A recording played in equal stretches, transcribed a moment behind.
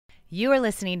You are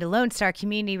listening to Lone Star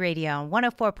Community Radio on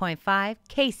 104.5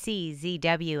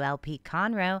 KCZWLP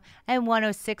Conroe and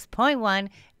 106.1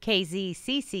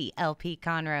 KZCCLP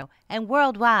Conroe and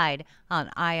worldwide on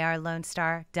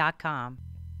irlonestar.com.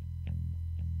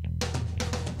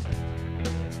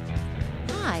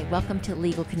 Hi, welcome to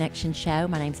Legal Connection Show.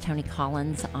 My name's Tony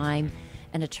Collins. I'm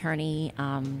an attorney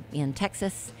in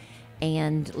Texas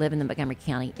and live in the Montgomery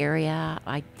County area.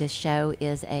 This show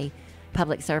is a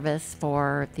public service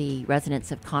for the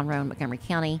residents of Conroe and Montgomery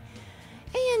County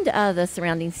and the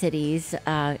surrounding cities,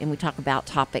 and we talk about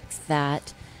topics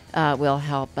that will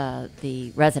help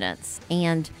the residents.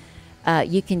 And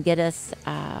you can get us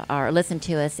or listen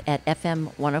to us at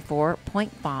FM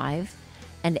 104.5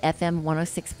 and FM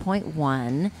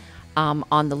 106.1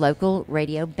 on the local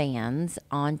radio bands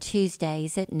on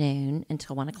Tuesdays at noon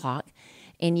until 1 o'clock.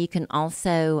 And you can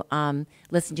also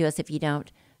listen to us if you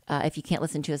can't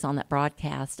listen to us on that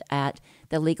broadcast at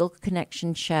the Legal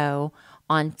Connection Show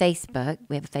on Facebook.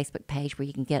 We have a Facebook page where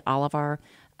you can get all of our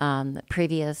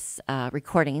previous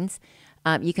recordings.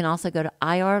 You can also go to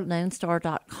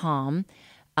irlonestar.com,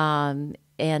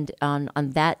 and on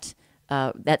that,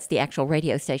 that's the actual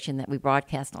radio station that we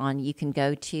broadcast on. You can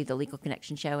go to the Legal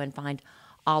Connection Show and find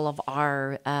all of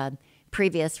our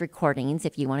previous recordings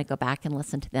if you want to go back and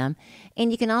listen to them.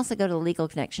 And you can also go to the Legal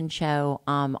Connection Show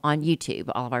on YouTube.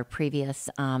 All of our previous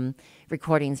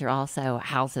recordings are also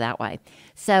housed that way.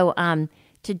 So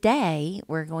today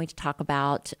we're going to talk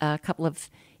about a couple of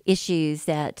issues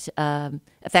that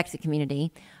affect the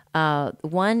community.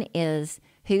 One is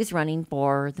who's running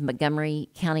for the Montgomery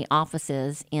County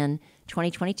offices in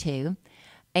 2022.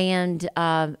 And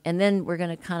then we're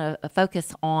going to kind of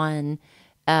focus on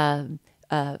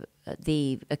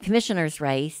the commissioner's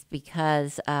race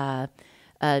because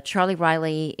Charley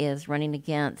Riley is running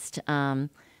against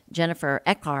Jennifer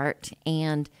Eckhart,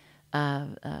 and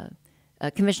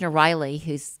Commissioner Riley,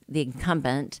 who's the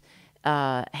incumbent,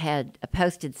 had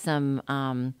posted some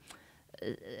on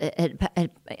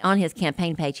his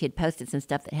campaign page. He had posted some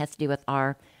stuff that has to do with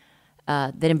our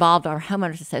that involved our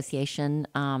homeowners association.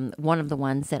 One of the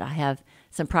ones that I have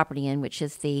some property in, which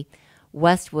is the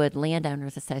Westwood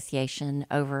Landowners Association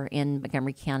over in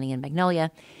Montgomery County and Magnolia.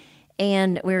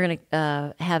 And we're going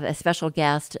to have a special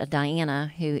guest,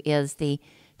 Diana, who is the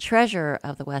treasurer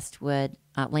of the Westwood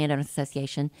Landowners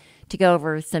Association, to go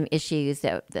over some issues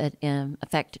that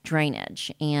affect drainage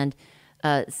and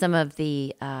some of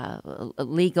the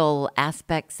legal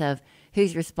aspects of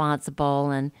who's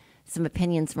responsible and some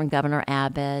opinions from Governor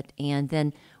Abbott. And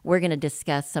then we're going to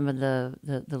discuss some of the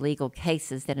legal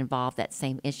cases that involve that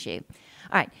same issue.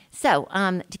 All right, so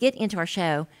to get into our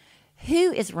show,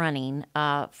 who is running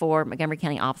for Montgomery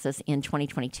County offices in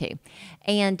 2022?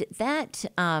 And that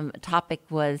topic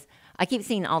was, I keep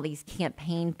seeing all these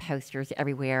campaign posters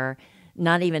everywhere,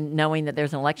 not even knowing that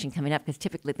there's an election coming up, because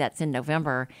typically that's in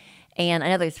November. And I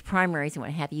know there's primaries and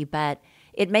what have you, but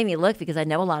it made me look, because I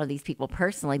know a lot of these people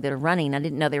personally that are running. I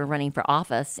didn't know they were running for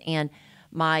office. And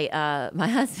my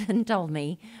husband told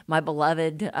me, my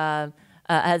beloved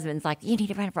husband's like, you need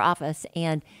to run for office.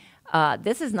 And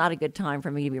this is not a good time for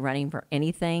me to be running for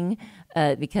anything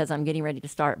because I'm getting ready to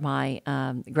start my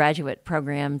graduate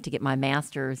program to get my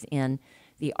master's in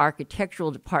the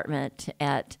architectural department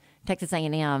at Texas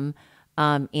A&M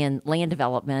in land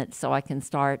development, so I can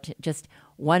start just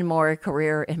one more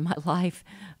career in my life.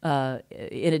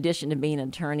 In addition to being an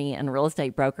attorney and a real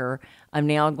estate broker, I'm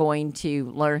now going to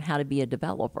learn how to be a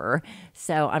developer.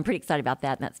 So I'm pretty excited about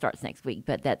that, and that starts next week.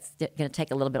 But that's going to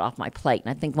take a little bit off my plate. And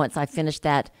I think once I finish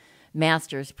that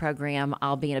master's program,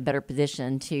 I'll be in a better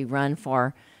position to run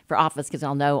for office, because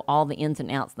I'll know all the ins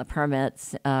and outs and the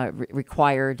permits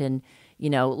required, and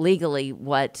legally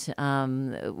what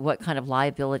kind of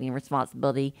liability and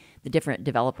responsibility the different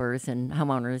developers and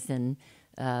homeowners and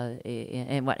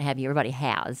what have you, everybody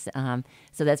has.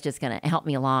 So that's just going to help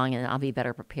me along, and I'll be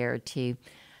better prepared to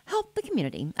help the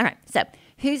community. All right, so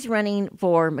who's running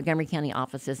for Montgomery County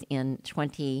offices in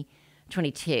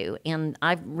 2022? And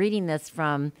I'm reading this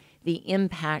from the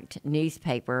Impact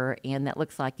newspaper, and that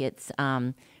looks like it's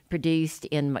produced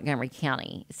in Montgomery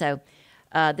County. So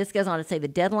this goes on to say the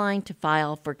deadline to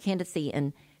file for candidacy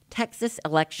in Texas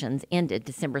elections ended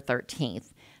December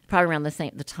 13th, probably around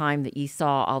the time that you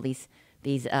saw all these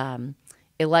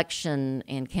election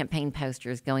and campaign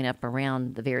posters going up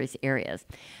around the various areas.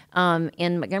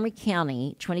 In Montgomery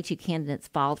County, 22 candidates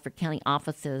filed for county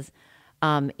offices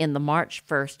in the March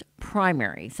 1st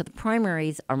primary. So the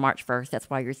primaries are March 1st. That's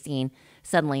why you're seeing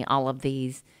suddenly all of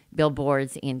these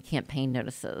billboards and campaign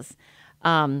notices.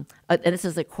 And this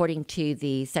is according to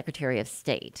the Secretary of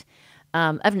State.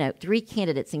 Of note, 3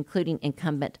 candidates, including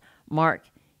incumbent Mark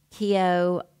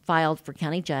Keogh filed for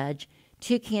county judge.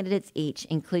 2 candidates each,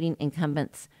 including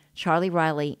incumbents Charley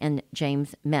Riley and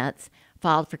James Metz,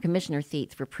 filed for commissioner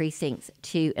seats for precincts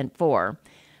 2 and 4.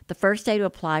 The first day to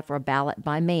apply for a ballot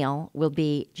by mail will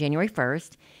be January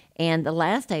 1st, and the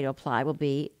last day to apply will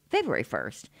be February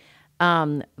 1st.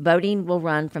 Voting will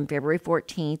run from February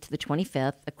 14th to the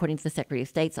 25th, according to the Secretary of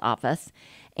State's office,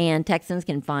 and Texans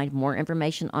can find more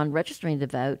information on registering to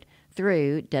vote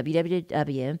through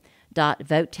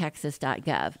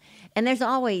www.votetexas.gov. And there's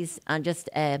always just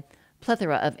a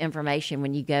plethora of information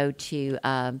when you go to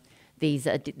these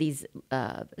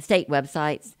state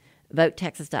websites,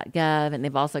 votetexas.gov, and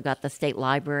they've also got the state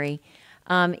library.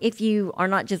 If you are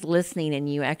not just listening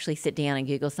and you actually sit down and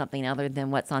Google something other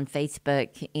than what's on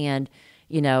Facebook and,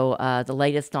 the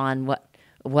latest on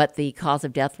what the cause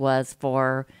of death was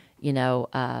for,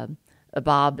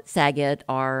 Bob Saget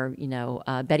or,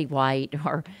 Betty White,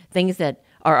 or things that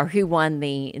or who won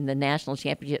the national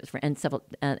championships for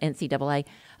NCAA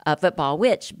football,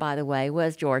 which, by the way,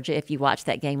 was Georgia, if you watched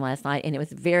that game last night. And it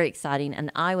was very exciting.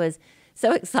 And I was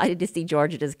so excited to see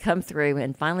Georgia just come through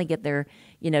and finally get their,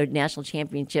 national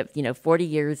championship, 40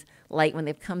 years late when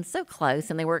they've come so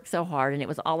close and they worked so hard. And it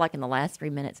was all like in the last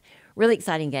 3 minutes. Really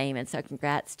exciting game. And so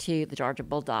congrats to the Georgia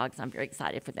Bulldogs. I'm very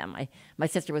excited for them. My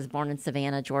sister was born in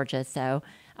Savannah, Georgia, so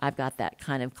I've got that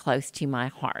kind of close to my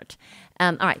heart.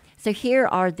 All right. So here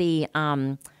are the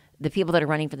people that are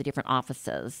running for the different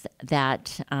offices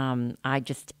that I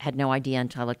just had no idea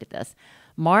until I looked at this.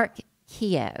 Mark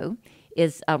Keogh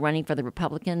is running for the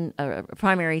Republican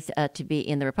primaries to be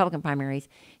in the Republican primaries.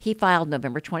 He filed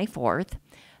November 24th.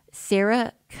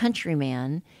 Sarah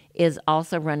Countryman is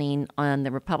also running on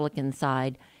the Republican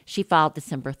side. She filed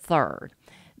December 3rd.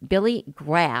 Billy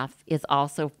Graff is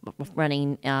also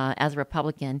running as a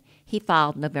Republican. He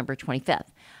filed November 25th.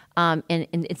 And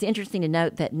it's interesting to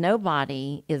note that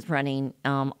nobody is running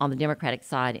on the Democratic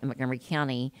side in Montgomery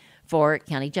County for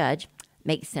county judge.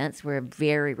 Makes sense. We're a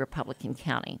very Republican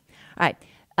county. All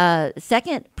right.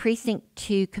 Second Precinct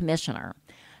 2 Commissioner.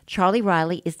 Charley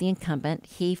Riley is the incumbent.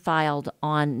 He filed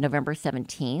on November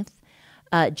 17th.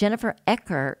 Jennifer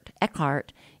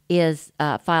Eckhart is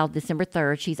filed December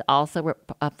 3rd. She's also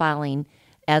filing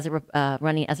as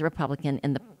running as a Republican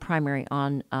in the primary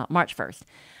on March 1st.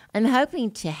 I'm hoping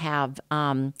to have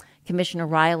Commissioner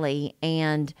Riley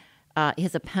and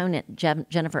his opponent,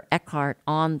 Jennifer Eckhart,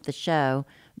 on the show,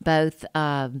 both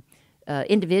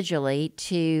individually,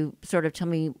 to sort of tell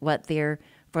me what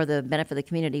for the benefit of the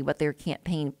community, what their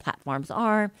campaign platforms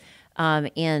are.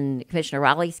 In Commissioner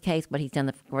Riley's case, what he's done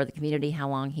for the community, how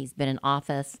long he's been in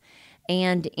office.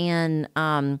 And in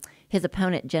his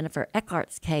opponent, Jennifer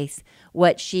Eckhart's case,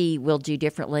 what she will do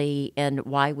differently and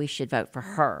why we should vote for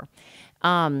her.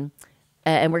 And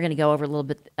we're going to go over a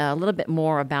little bit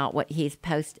more about what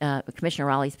Commissioner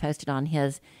Riley's posted on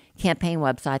his campaign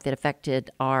website that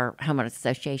affected our homeowners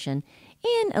association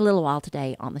in a little while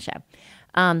today on the show.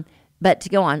 But to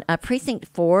go on, Precinct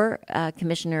 4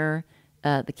 Commissioner,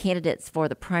 the candidates for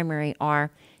the primary are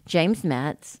James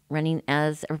Metz, running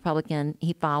as a Republican.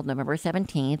 He filed November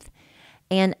 17th,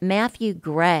 and Matthew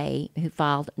Gray, who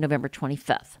filed November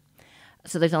 25th.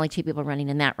 So there's only 2 people running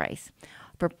in that race.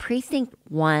 For Precinct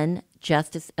 1,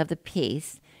 Justice of the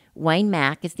Peace, Wayne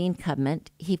Mack is the incumbent.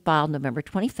 He filed November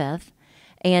 25th,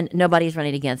 and nobody's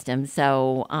running against him.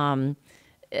 So I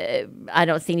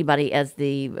don't see anybody as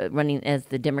running as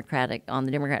the Democratic on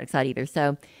the Democratic side either.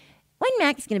 So Wayne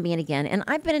Mack is going to be in again, and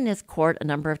I've been in his court a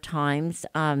number of times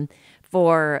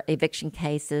for eviction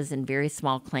cases and various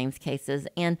small claims cases,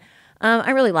 and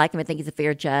I really like him. I think he's a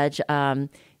fair judge.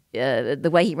 The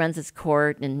way he runs his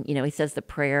court, and he says the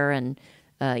prayer and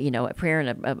a prayer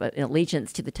and an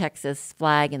allegiance to the Texas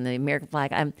flag and the American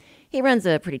flag. He runs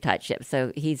a pretty tight ship,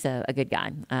 so he's a good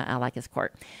guy. I like his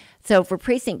court. So for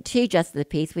Precinct 2, Justice of the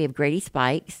Peace, we have Grady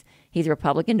Spikes. He's a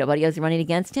Republican. Nobody else is running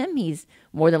against him. He's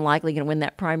more than likely going to win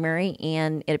that primary,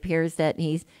 and it appears that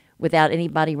without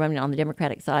anybody running on the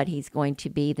Democratic side, he's going to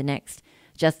be the next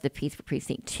Justice of the Peace for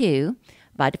Precinct 2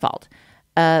 by default.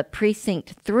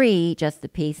 Precinct 3, Justice of the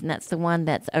Peace, and that's the one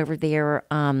that's over there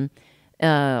on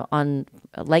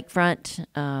Lakefront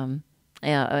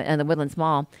and the Woodlands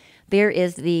Mall. There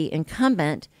is the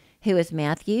incumbent, who is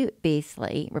Matthew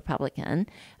Beasley, Republican.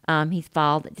 He's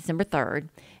filed December 3rd,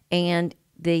 and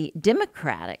the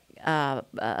Democrat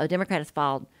has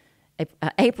filed,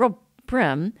 April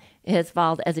Prim has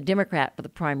filed as a Democrat for the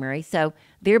primary. So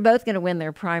they're both going to win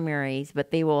their primaries,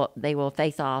 but they will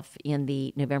face off in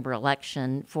the November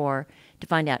election to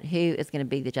find out who is going to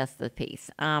be the Justice of the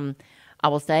Peace. I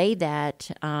will say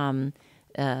that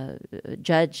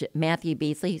Judge Matthew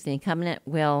Beasley, who's the incumbent,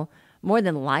 will more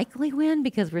than likely win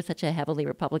because we're such a heavily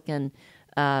Republican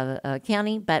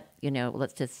county. But,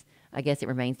 I guess it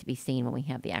remains to be seen when we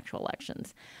have the actual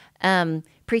elections.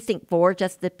 Precinct 4,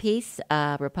 Justice of the Peace,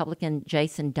 Republican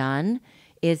Jason Dunn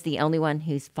is the only one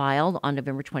who's filed on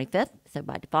November 25th. So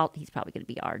by default, he's probably going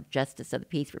to be our Justice of the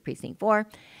Peace for Precinct 4.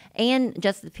 And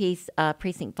Justice of the Peace,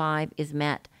 Precinct 5 is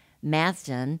Matt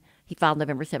Masden. He filed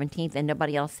November 17th, and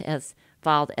nobody else has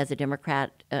filed as a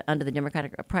Democrat under the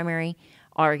Democratic primary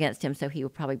or against him. So he will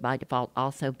probably by default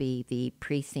also be the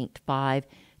Precinct 5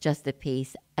 Justice of the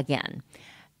Peace again.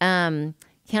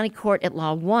 County Court at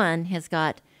Law 1 has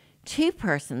got 2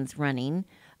 persons running,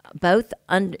 both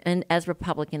as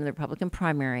Republican in the Republican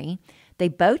primary. They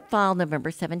both filed November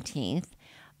 17th.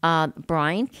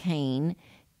 Brian Kane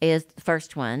is the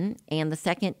first one, and the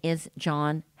second is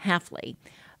John Halfley.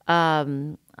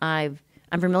 I'm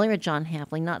familiar with John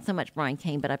Halfley, not so much Brian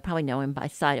Kane, but I probably know him by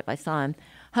sight if I saw him.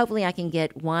 Hopefully I can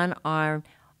get one or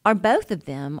both of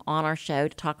them on our show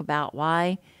to talk about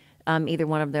why either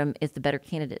one of them is the better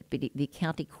candidate, the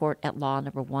County Court at Law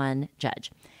number 1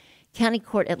 judge. County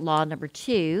Court at Law number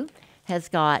 2 has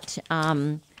got,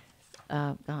 I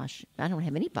don't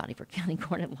have anybody for County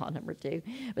Court at Law number 2,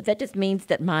 but that just means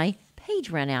that my page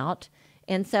ran out,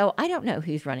 and so I don't know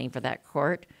who's running for that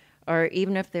court, or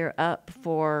even if they're up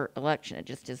for election. It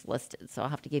just is listed, so I'll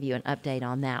have to give you an update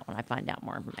on that when I find out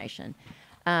more information.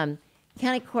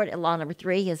 County Court at Law number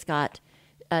 3 has got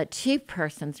 2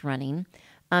 persons running.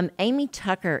 Amy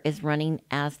Tucker is running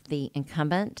as the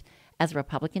incumbent as a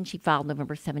Republican. She filed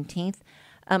November 17th.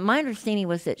 My understanding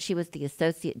was that she was the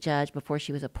associate judge before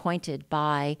she was appointed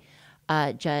by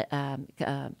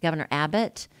Governor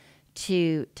Abbott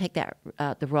to take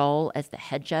the role as the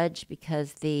head judge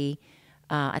because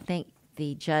I think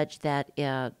the judge that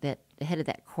headed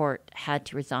that court had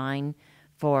to resign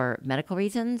for medical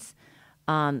reasons.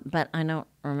 But I don't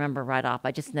remember right off.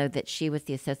 I just know that she was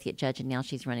the associate judge, and now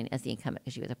she's running as the incumbent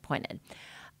because she was appointed.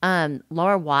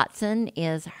 Laura Watson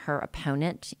is her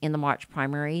opponent in the March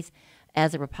primaries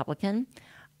as a Republican.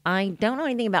 I don't know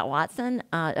anything about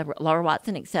Laura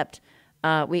Watson, except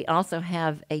we also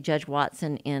have a Judge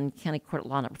Watson in County Court at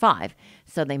Law number 5,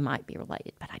 so they might be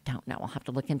related, but I don't know. I'll have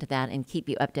to look into that and keep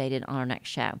you updated on our next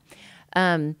show.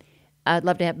 I'd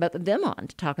love to have both of them on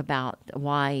to talk about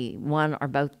why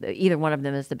either one of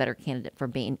them is the better candidate for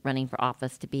running for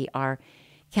office to be our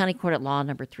County Court at Law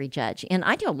number 3 judge. And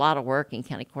I do a lot of work in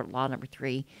County Court at Law number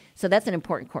 3, so that's an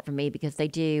important court for me because they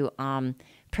do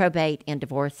probate and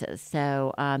divorces.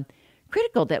 So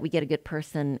critical that we get a good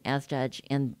person as judge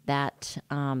in that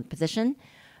position.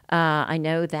 I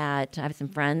know that I have some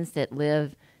friends that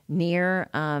live near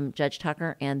Judge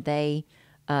Tucker, and they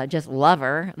just love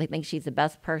her. They think she's the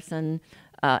best person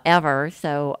ever.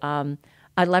 So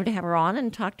I'd love to have her on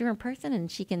and talk to her in person,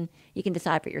 and you can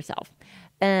decide for yourself.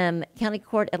 County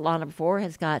Court at Law number 4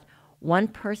 has got 1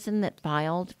 person that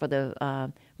filed for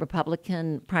the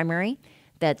Republican primary.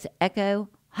 That's Echo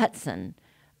Hudson.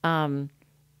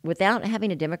 Without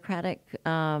having a Democratic,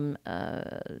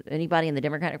 anybody in the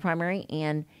Democratic primary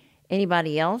and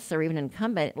anybody else or even an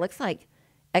incumbent, it looks like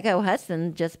Echo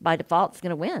Hudson just by default is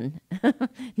going to win.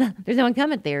 No, there's no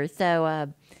incumbent there.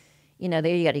 So,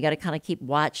 there you go. You got to kind of keep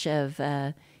watch of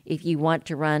if you want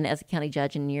to run as a county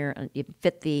judge and you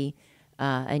fit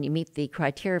and you meet the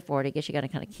criteria for it. I guess you got to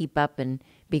kind of keep up and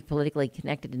be politically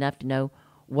connected enough to know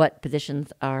what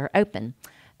positions are open.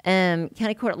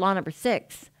 County Court at Law number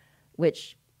 6,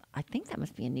 which I think that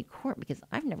must be a new court because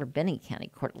I've never been in County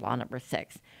Court at Law number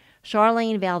 6.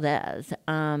 Charley Valdez,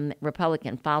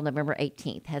 Republican, filed November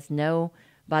 18th, has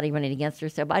nobody running against her.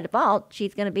 So by default,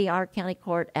 she's going to be our County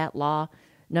Court at Law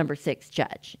number 6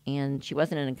 judge. And she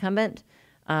wasn't an incumbent.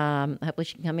 Hopefully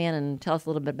she can come in and tell us a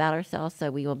little bit about herself so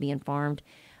we will be informed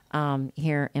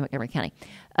here in Montgomery County.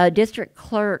 District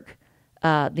Clerk,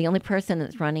 the only person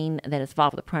that's running that has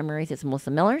filed for the primaries is Melissa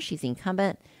Miller. She's the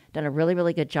incumbent, done a really,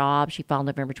 really good job. She filed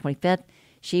November 25th.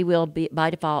 She will be, by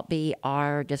default, be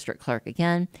our district clerk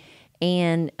again.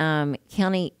 And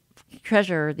county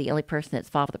treasurer, the only person that's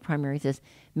filed for the primaries is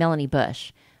Melanie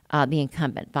Bush, the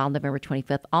incumbent, filed November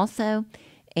 25th also.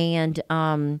 And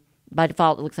by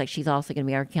default, it looks like she's also going to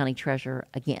be our county treasurer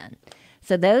again.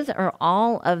 So those are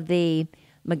all of the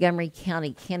Montgomery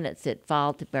County candidates that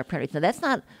filed to our primaries. Now, that's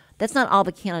not all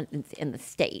the candidates in the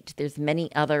state. There's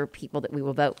many other people that we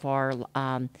will vote for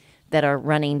that are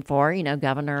running for,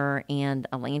 governor and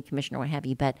a land commissioner, what have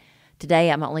you. But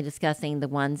today I'm only discussing the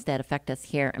ones that affect us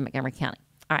here in Montgomery County.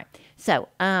 All right. So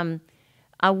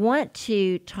I want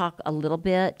to talk a little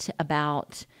bit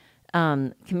about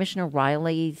Commissioner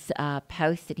Riley's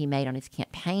post that he made on his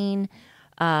campaign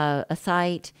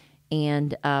site.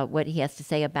 and what he has to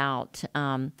say about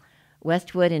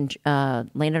Westwood and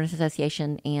Landowners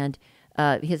Association and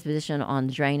his position on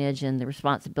drainage and the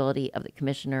responsibility of the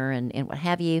commissioner and what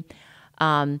have you.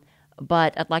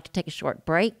 But I'd like to take a short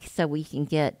break so we can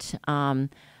get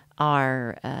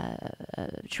our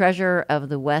treasurer of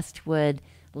the Westwood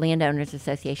Landowners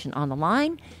Association on the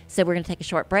line. So we're going to take a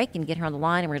short break and get her on the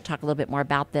line, and we're going to talk a little bit more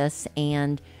about this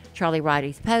and Charley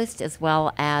Riley's post, as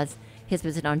well as his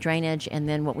position on drainage, and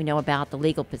then what we know about the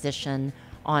legal position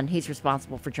on who's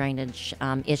responsible for drainage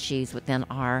issues within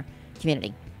our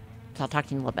community. So I'll talk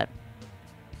to you in a little bit.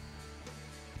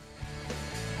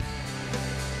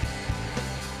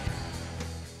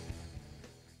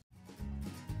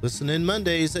 Listen in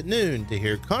Mondays at noon to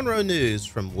hear Conroe news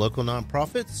from local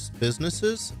nonprofits,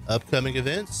 businesses, upcoming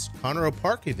events, Conroe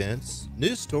Park events,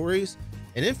 news stories,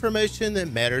 and information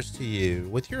that matters to you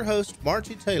with your host,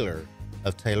 Margie Taylor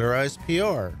of Taylorized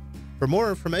PR. For more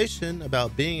information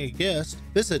about being a guest,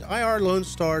 visit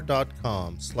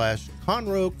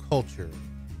irlonestar.com/Conroe Culture.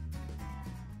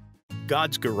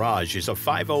 God's Garage is a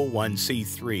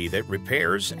 501c3 that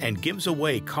repairs and gives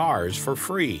away cars for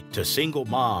free to single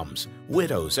moms,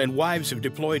 widows, and wives of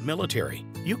deployed military.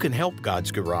 You can help God's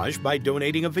Garage by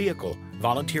donating a vehicle,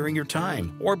 volunteering your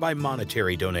time, or by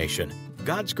monetary donation.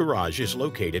 God's Garage is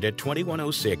located at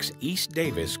 2106 East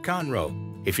Davis,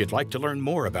 Conroe. If you'd like to learn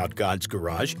more about God's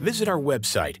Garage, visit our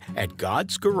website at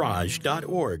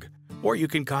godsgarage.org. Or you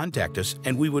can contact us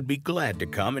and we would be glad to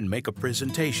come and make a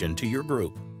presentation to your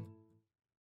group.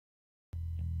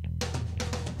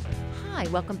 Hi,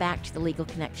 welcome back to the Legal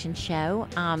Connection Show.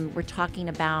 We're talking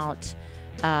about,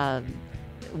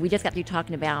 we just got through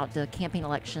talking about the campaign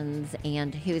elections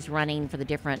and who's running for the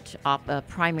different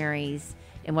primaries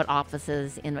and what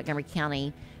offices in Montgomery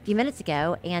County a few minutes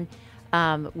ago. And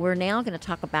we're now going to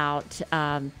talk about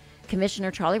Commissioner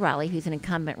Charley Riley, who's an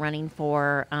incumbent running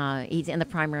for, he's in the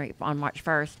primary on March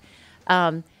 1st.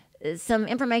 Some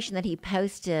information that he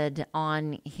posted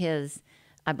on his,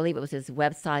 I believe it was his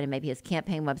website and maybe his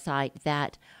campaign website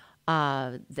that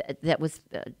that was,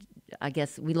 I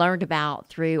guess, we learned about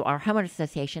through our homeowners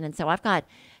association. And so I've got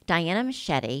Diana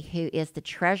Machete, who is the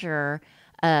treasurer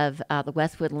of the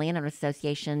Westwood Landowners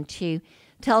Association, to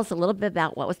tell us a little bit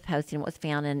about what was posted and what was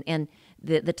found, and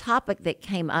the topic that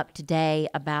came up today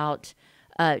about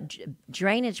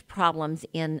drainage problems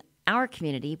in our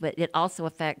community, but it also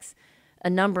affects a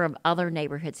number of other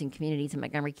neighborhoods and communities in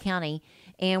Montgomery County,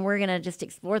 and we're going to just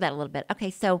explore that a little bit.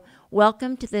 Okay, so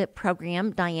welcome to the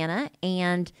program, Diana,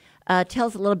 and tell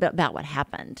us a little bit about what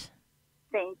happened.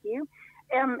 Thank you.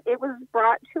 It was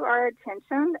brought to our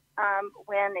attention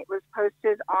when it was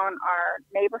posted on our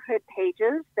neighborhood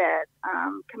pages that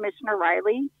Commissioner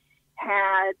Riley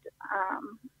had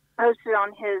posted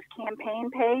on his campaign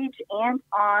page and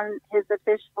on his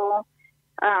official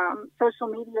social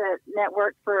media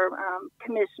network for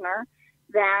commissioner,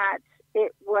 that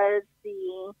it was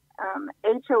the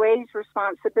HOA's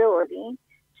responsibility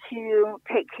to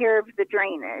take care of the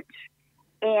drainage.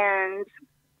 And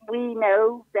we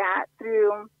know that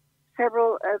through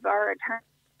several of our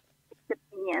attorneys'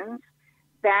 opinions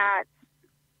that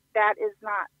that is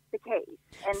not the case.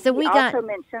 And so we did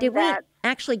we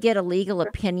actually get a legal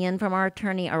opinion from our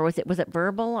attorney, or was it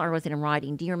verbal, or was it in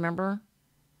writing? Do you remember?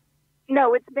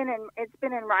 No, it's been in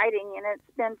writing, and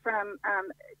it's been from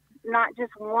not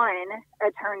just one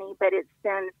attorney, but it's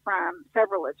been from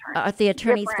several attorneys. The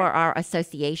attorneys for our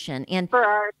association, and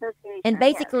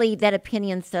basically that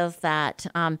opinion says that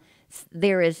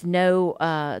there is no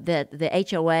that the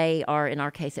HOA, or in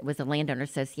our case it was the landowner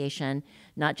association,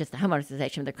 not just the homeowner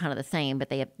association. They're kind of the same, but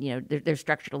they have, they're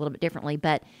structured a little bit differently.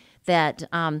 But that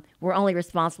we're only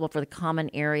responsible for the common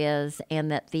areas,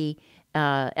 and that the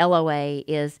LOA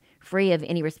is free of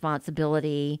any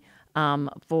responsibility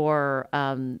for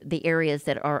the areas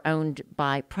that are owned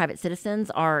by private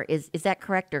citizens. Or is that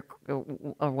correct, or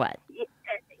what?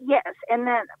 Yes, and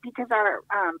then because our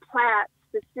plat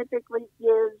specifically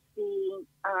gives the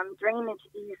drainage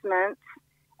easements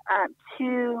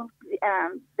to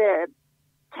the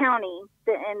county,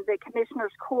 and the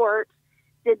commissioner's court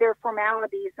did their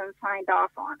formalities and signed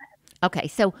off on it. Okay,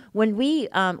 so when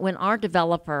when our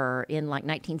developer in like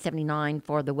 1979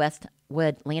 for the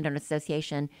Westwood Landowner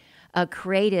Association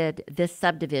created this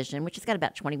subdivision, which has got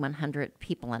about 2,100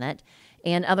 people in it,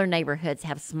 and other neighborhoods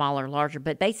have smaller, larger.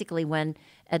 But basically, when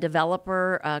a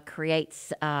developer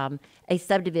creates a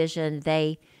subdivision,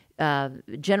 they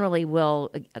generally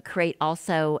will create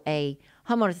also a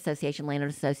homeowners association, landowner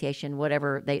association,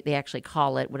 whatever they actually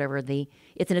call it,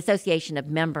 it's an association of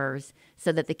members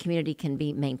so that the community can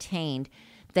be maintained.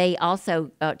 They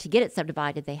also, to get it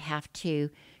subdivided, they have to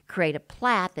create a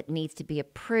plat that needs to be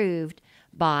approved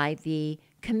by the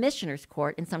commissioner's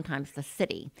court and sometimes the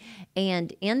city.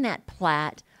 And in that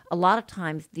plat, a lot of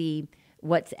times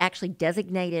what's actually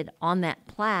designated on that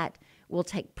plat will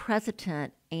take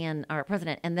precedent and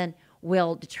then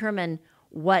will determine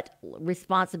what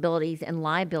responsibilities and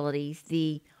liabilities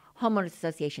the homeowners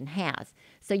association has.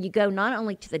 So you go not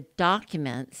only to the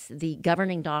documents, the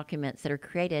governing documents that are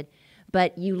created,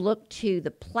 but you look to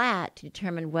the plat to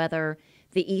determine whether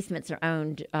the easements are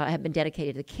owned, have been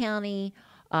dedicated to the county,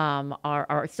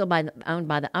 are still owned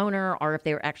by the owner, or if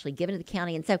they were actually given to the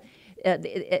county. And so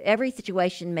every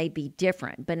situation may be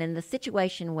different. But in the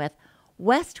situation with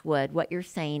Westwood, what you're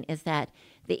saying is that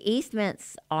the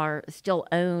easements are still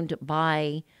owned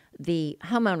by the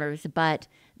homeowners, but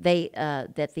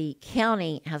that the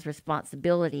county has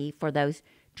responsibility for those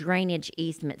drainage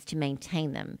easements to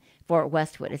maintain them for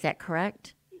Westwood. Is that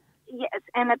correct? Yes,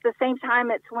 and at the same time,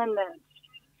 it's when the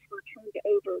were turned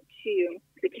over to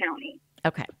the county.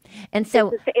 Okay, and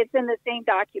so it's in the same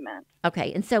document.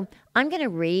 Okay, and so I'm going to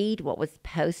read what was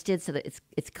posted so that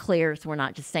it's clear, so we're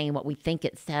not just saying what we think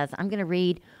it says. I'm going to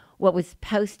read what was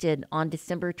posted on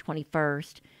December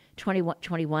 21st,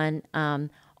 2021,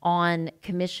 on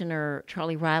Commissioner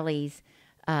Charley Riley's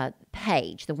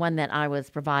page, the one that I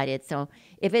was provided. So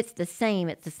if it's the same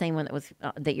one that was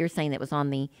that you're saying that was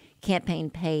on the campaign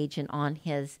page and on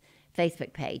his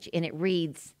Facebook page, and it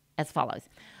reads as follows.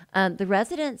 The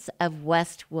residents of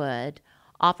Westwood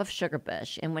off of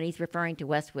Sugarbush, and when he's referring to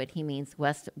Westwood, he means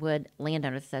Westwood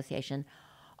Landowners Association,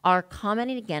 are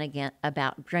commenting again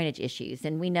about drainage issues.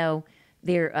 And we know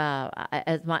there,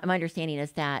 as my understanding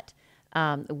is that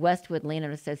Westwood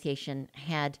Landowners Association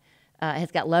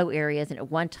has got low areas, and at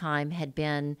one time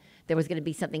there was going to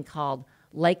be something called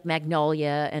Lake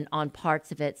Magnolia and on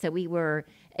parts of it. So we were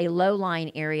a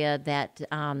low-lying area that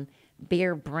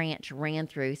Bear Branch ran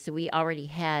through. So we already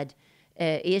had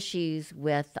issues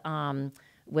with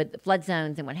flood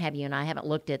zones and what have you, and I haven't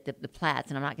looked at the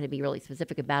plats, and I'm not going to be really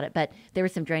specific about it, but there were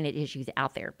some drainage issues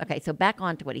out there. Okay, so back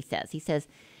on to what he says. He says,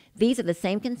 these are the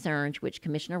same concerns which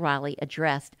Commissioner Riley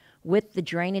addressed with the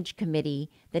Drainage Committee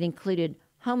that included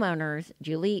homeowners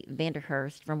Julie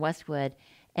Vanderhurst from Westwood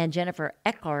and Jennifer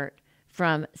Eckhart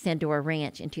from Sandora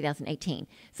Ranch in 2018.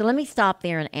 So let me stop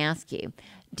there and ask you,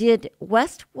 did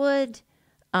Westwood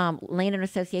Landowner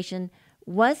Association,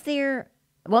 let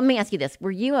me ask you this.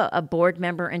 Were you a board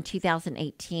member in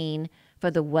 2018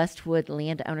 for the Westwood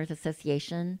Landowners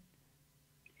Association?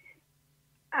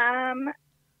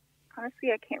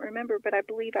 Honestly, I can't remember, but I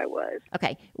believe I was.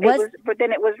 Okay. But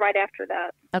then it was right after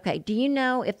that. Okay. Do you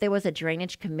know if there was a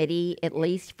drainage committee, at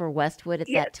least for Westwood at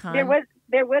that time?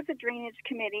 There was a drainage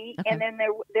committee, okay. And then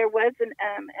there was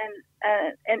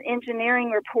an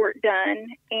engineering report done,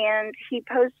 and he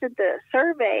posted the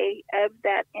survey of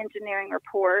that engineering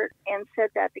report and said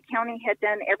that the county had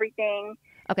done everything.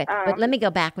 Okay, but let me go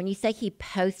back. When you say he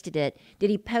posted it, did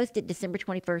he post it December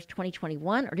 21st,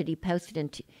 2021, or did he post it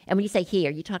and when you say he,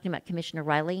 are you talking about Commissioner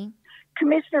Riley?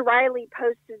 Commissioner Riley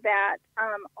posted that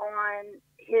on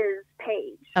his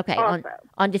page. Okay, also.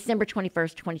 on December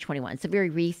 21st, 2021, so very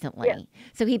recently. Yes.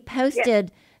 So he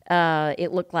posted,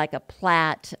 it looked like a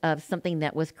plat of something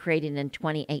that was created in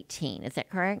 2018. Is that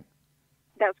correct?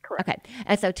 That's correct. Okay.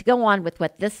 And so to go on with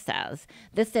what this says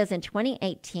in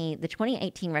 2018, the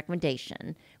 2018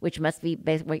 recommendation, which must be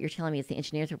based on what you're telling me is the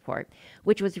engineer's report,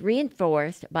 which was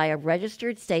reinforced by a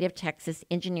registered state of Texas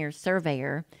engineer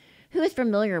surveyor who is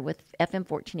familiar with FM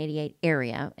 1488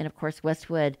 area, and of course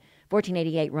Westwood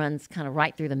 1488 runs kind of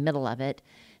right through the middle of it,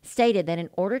 stated that in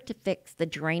order to fix the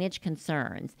drainage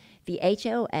concerns, the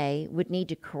HOA would need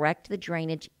to correct the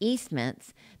drainage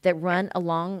easements that run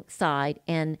alongside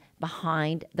and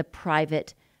behind the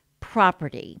private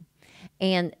property.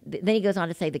 And then he goes on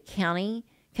to say the county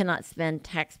cannot spend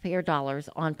taxpayer dollars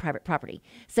on private property.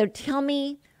 So tell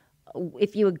me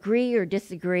if you agree or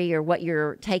disagree or what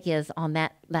your take is on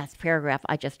that last paragraph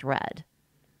I just read.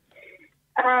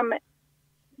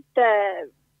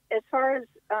 As far as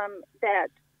that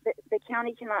the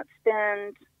county cannot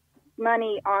spend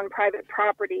money on private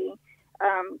property,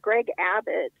 Greg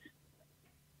Abbott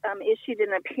issued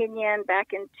an opinion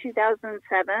back in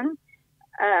 2007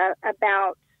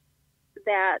 about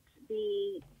that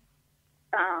the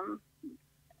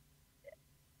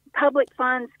public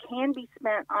funds can be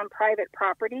spent on private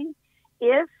property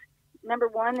if, number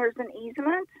one, there's an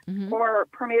easement or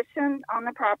permission on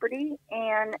the property,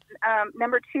 and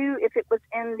number two, if it was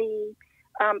in the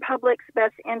public's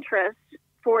best interest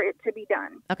for it to be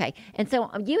done. Okay, and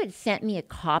so you had sent me a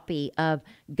copy of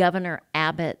Governor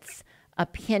Abbott's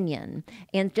opinion.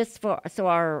 And just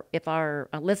if our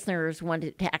listeners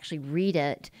wanted to actually read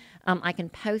it, I can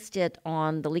post it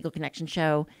on the Legal Connection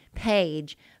Show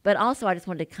page. But also, I just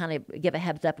wanted to kind of give a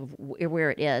heads up of where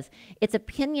it is. It's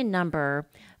opinion number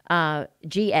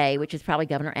GA, which is probably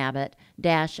Governor Abbott,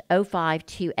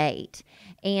 -0528.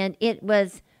 And it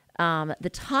was the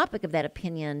topic of that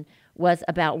opinion was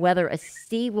about whether a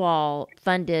seawall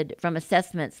funded from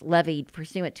assessments levied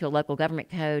pursuant to a local government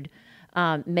code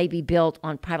may be built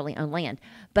on privately owned land.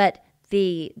 But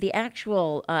the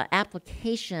actual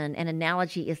application and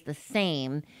analogy is the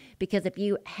same, because if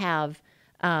you have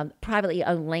privately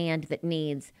owned land that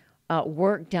needs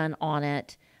work done on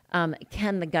it,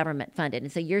 can the government fund it?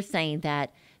 And so you're saying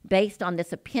that based on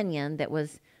this opinion that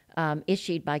was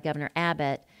issued by Governor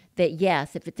Abbott, that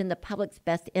yes, if it's in the public's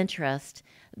best interest,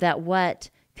 that what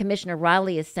Commissioner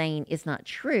Riley is saying is not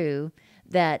true,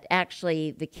 that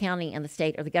actually the county and the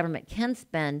state or the government can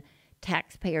spend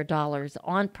taxpayer dollars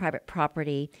on private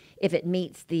property if it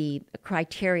meets the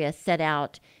criteria set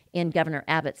out in Governor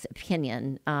Abbott's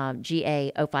opinion,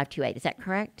 GA 0528. Is that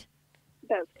correct?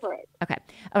 That's correct. Okay.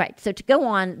 All right. So to go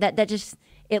on, that just,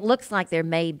 it looks like there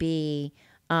may be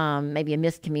maybe a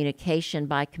miscommunication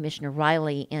by Commissioner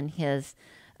Riley in his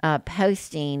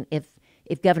posting if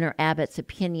Governor Abbott's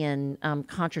opinion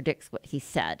contradicts what he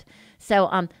said. So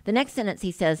the next sentence,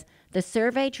 he says, the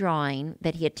survey drawing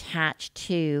that he attached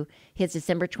to his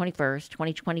December 21st,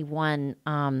 2021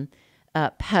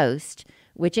 post,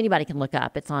 which anybody can look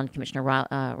up, it's on Commissioner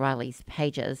Riley's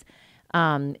pages.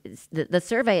 The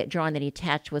survey drawing that he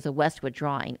attached was a Westwood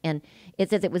drawing, and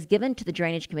it says it was given to the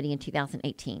Drainage Committee in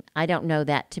 2018. I don't know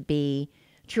that to be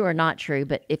true or not true,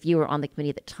 but if you were on the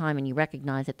committee at the time and you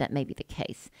recognize it, that may be the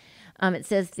case. It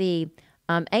says the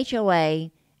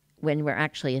HOA, when we're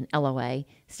actually an LOA,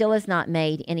 still has not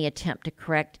made any attempt to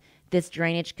correct this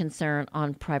drainage concern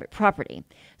on private property.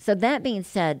 So that being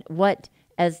said, what,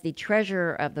 as the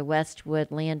treasurer of the Westwood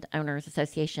Landowners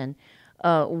Association,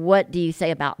 what do you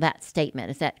say about that statement?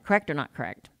 Is that correct or not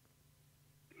correct?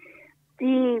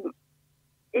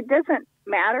 It doesn't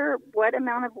matter what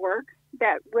amount of work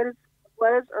that was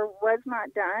or was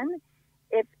not done.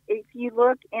 If you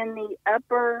look in the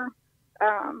upper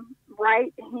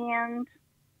right hand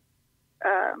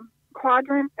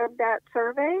quadrant of that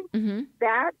survey, Mm-hmm.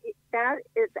 that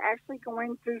is actually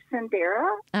going through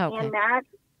Sendera, Oh, okay. and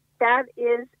that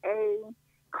is a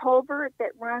culvert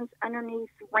that runs underneath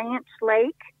Ranch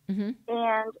Lake, Mm-hmm.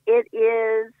 and it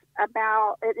is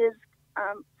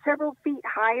several feet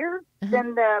higher Uh-huh.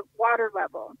 than the water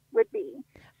level would be.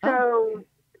 Oh.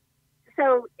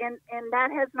 So that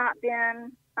has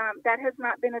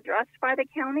not been addressed by the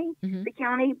county. Mm-hmm. The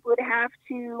county would have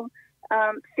to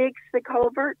fix the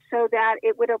culvert so that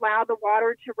it would allow the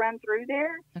water to run through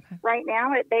there. Okay. Right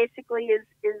now, it basically is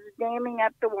damming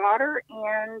up the water,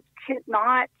 and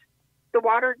the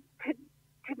water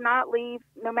could not leave,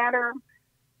 no matter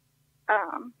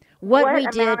What we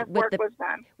amount did of with work the was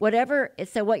done. whatever.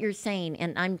 So what you're saying,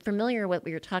 and I'm familiar with what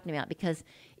you're talking about because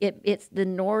it's the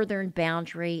northern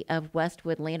boundary of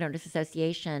Westwood Landowners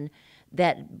Association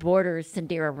that borders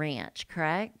Sendera Ranch,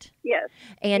 correct? Yes.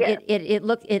 And Yes.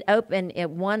 it opened at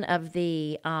one of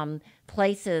the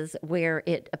places where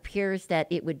it appears that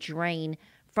it would drain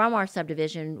from our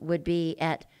subdivision would be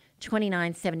at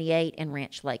 2978 and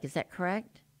Ranch Lake. Is that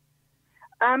correct?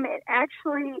 It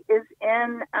actually is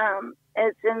in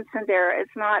Sendera.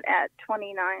 It's not at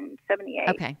 2978.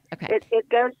 Okay. It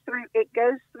goes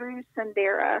through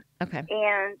Sendera, Okay.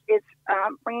 and it's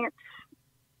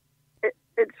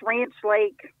Ranch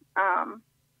Lake.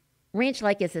 Ranch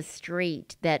Lake is a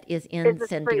street that is in It's a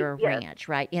street, Sendera yes. Ranch,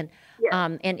 right? And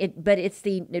Yes. but it's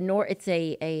the north.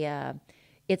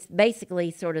 It's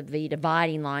basically sort of the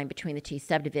dividing line between the two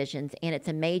subdivisions, and it's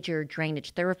a major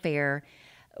drainage thoroughfare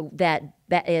that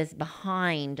is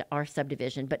behind our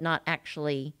subdivision, but not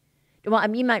actually. Well, I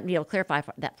mean, you might be able to clarify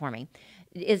that for me.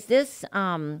 Is this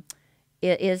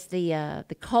is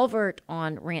the culvert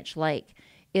on Ranch Lake?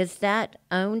 Is that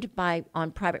owned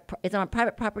on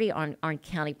private property or on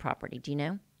county property? Do you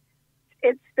know?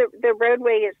 It's the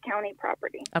roadway is county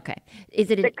property. Okay.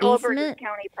 Is it an The culvert easement? is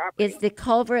county property. Is the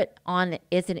culvert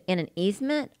is it in an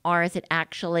easement or is it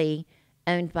actually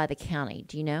owned by the county?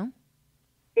 Do you know?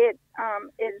 It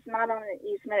is not on an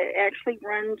easement. It actually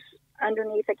runs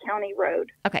underneath a county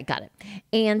road. Okay, got it.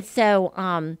 And so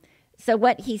so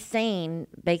what he's saying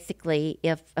basically,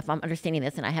 if I'm understanding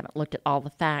this and I haven't looked at all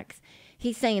the facts,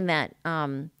 he's saying that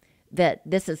that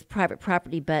this is private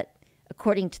property, but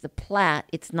according to the plat,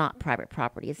 it's not private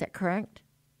property. Is that correct?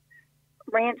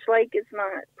 Ranch Lake is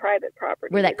not private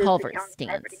property. Where that It is the culvert county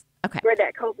stands. property. Okay. Where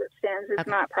that culvert stands is Okay.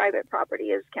 not private property;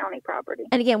 is county property.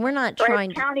 And again, we're not Or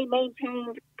trying it's to. county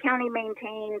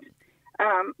maintained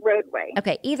roadway.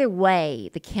 Okay, either way,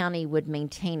 the county would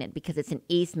maintain it because it's an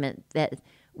easement that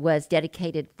was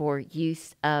dedicated for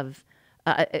use of.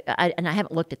 And I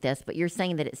haven't looked at this, but you're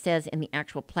saying that it says in the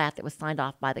actual plat that was signed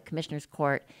off by the Commissioner's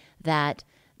Court that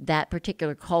that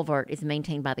particular culvert is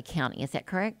maintained by the county. Is that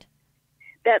correct?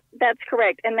 That's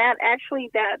correct, and that actually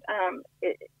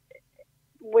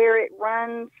where it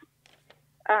runs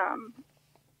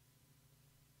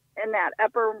in that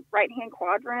upper right-hand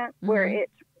quadrant, where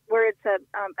it's a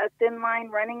thin line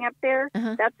running up there,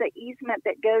 that's the easement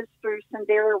that goes through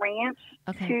Sendera Ranch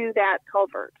to that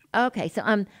culvert. Okay, so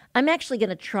I'm actually going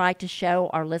to try to show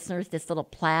our listeners this little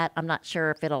plat. I'm not sure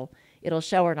if it'll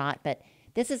show or not, but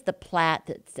this is the plat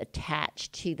that's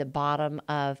attached to the bottom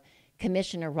of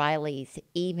Commissioner Riley's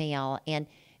email, and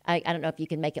I don't know if you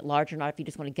can make it large or not if you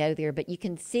just want to go there, but you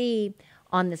can see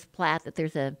on this plat that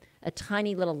there's a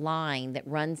tiny little line that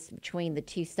runs between the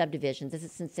two subdivisions. This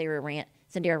is Sendera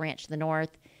Ranch to the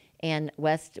north and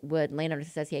Westwood Landowners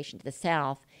Association to the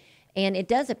south. And it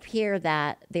does appear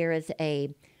that there is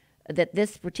that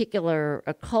this particular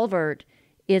culvert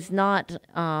is not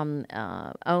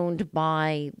owned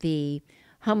by the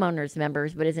homeowners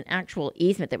members, but is an actual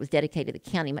easement that was dedicated to the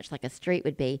county, much like a street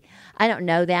would be. I don't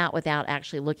know that without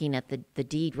actually looking at the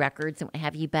deed records and what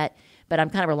have you, but I'm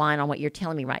kind of relying on what you're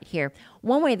telling me right here.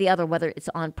 One way or the other, whether it's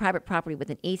on private property with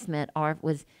an easement or if it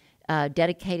was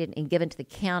dedicated and given to the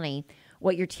county,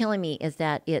 what you're telling me is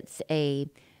that it's a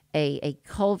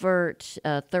culvert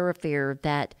thoroughfare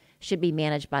that should be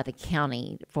managed by the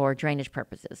county for drainage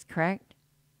purposes, correct?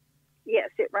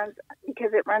 Yes, it runs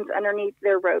underneath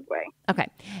their roadway. Okay,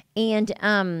 and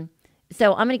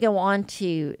so I'm going to go on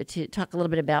to talk a little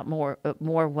bit about more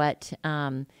what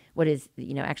is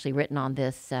actually written on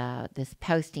this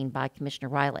posting by Commissioner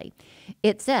Riley.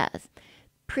 It says,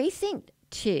 Precinct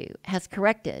 2 has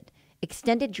corrected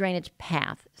extended drainage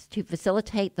paths to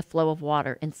facilitate the flow of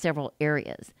water in several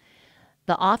areas.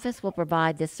 The office will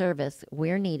provide this service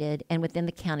where needed and within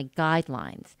the county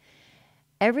guidelines.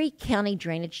 Every county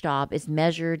drainage job is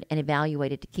measured and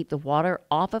evaluated to keep the water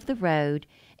off of the road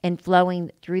and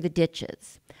flowing through the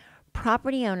ditches.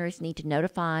 Property owners need to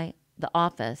notify the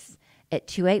office at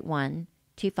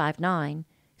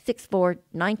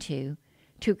 281-259-6492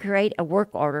 to create a work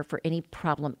order for any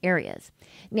problem areas.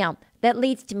 Now, that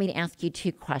leads to me to ask you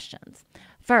two questions.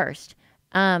 First,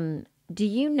 do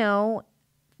you know,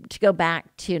 to go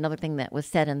back to another thing that was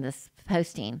said in this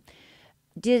posting,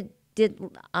 did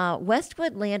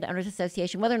Westwood Landowners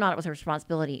Association, whether or not it was a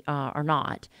responsibility or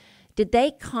not, did they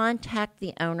contact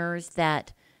the owners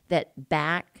that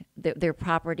back their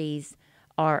properties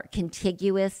are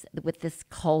contiguous with this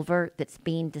culvert that's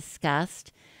being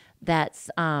discussed, that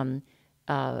runs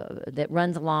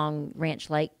along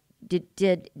Ranch Lake?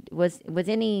 Was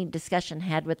any discussion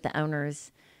had with the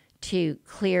owners to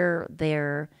clear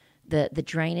the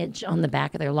drainage on the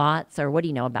back of their lots, or what do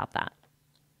you know about that?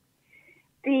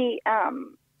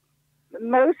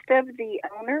 Most of the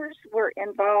owners were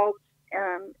involved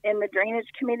in the drainage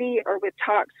committee or with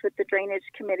talks with the drainage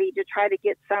committee to try to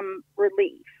get some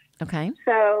relief. Okay.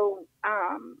 So,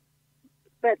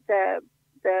 but the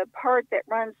part that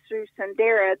runs through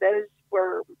Sendera, those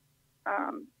were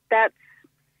that's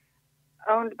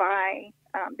owned by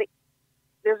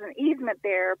there's an easement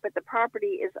there, but the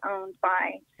property is owned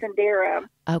by Sendera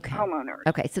homeowners.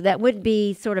 Okay, so that would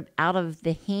be sort of out of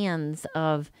the hands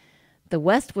of the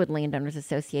Westwood Landowners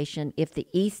Association if the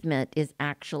easement is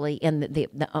actually, and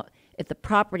if the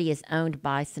property is owned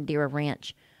by Sendera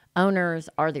Ranch owners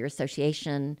or their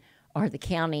association or the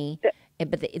county,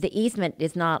 but the easement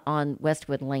is not on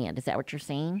Westwood land. Is that what you're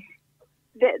saying?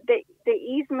 The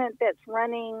easement that's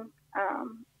running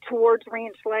towards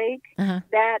Ranch Lake,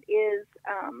 that is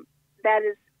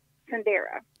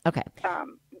Sendera. Okay.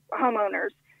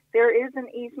 Homeowners. There is an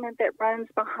easement that runs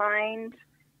behind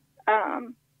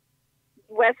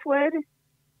Westwood,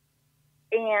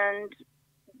 and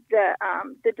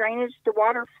the drainage, the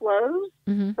water flows,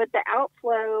 but the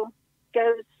outflow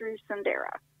goes through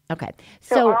Sendera. Okay.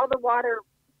 So all the water,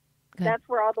 that's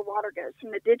where all the water goes,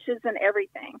 from the ditches and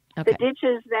everything. Okay. The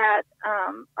ditches that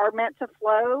are meant to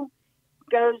flow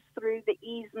goes through the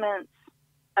easements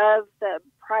of the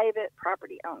private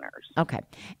property owners. Okay.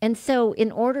 And so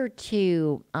in order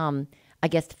to,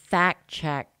 fact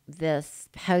check this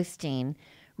posting,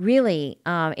 really,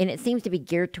 and it seems to be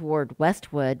geared toward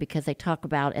Westwood because they talk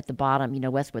about at the bottom,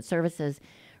 Westwood Services,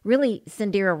 really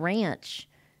Sendera Ranch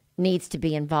needs to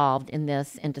be involved in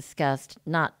this and discussed,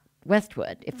 not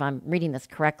Westwood, if I'm reading this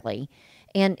correctly.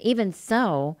 And even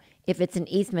so, if it's an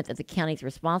easement that the county's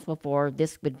responsible for,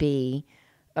 this would be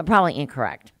probably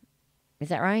incorrect. Is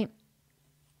that right?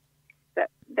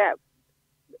 That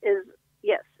is,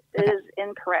 yes, it Okay. is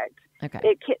incorrect.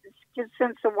 Okay.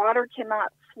 Since the water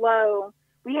cannot flow,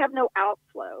 we have no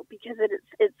outflow because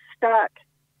it's stuck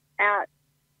at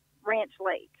Ranch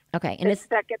Lake. Okay. And it's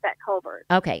stuck at that culvert.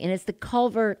 Okay. And it's the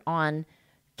culvert on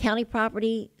county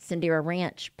property, Sandera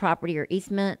Ranch property or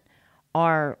easement,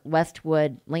 or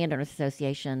Westwood Landowners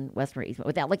Association, Westwood easement.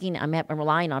 Without looking, I'm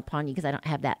relying upon you because I don't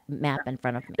have that map in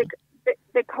front of me.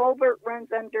 The culvert runs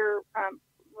under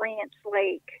Ranch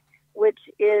Lake, which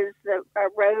is a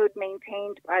road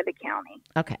maintained by the county.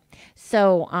 Okay.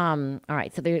 So, all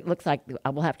right. So it looks like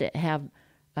we'll have to have,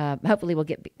 hopefully we'll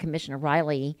get Commissioner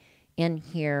Riley in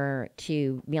here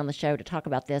to be on the show to talk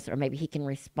about this, or maybe he can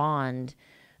respond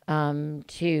or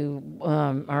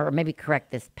maybe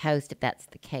correct this post if that's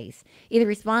the case. Either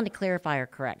respond to clarify or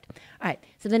correct. All right.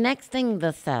 So the next thing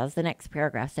this says, the next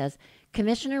paragraph says,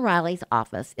 Commissioner Riley's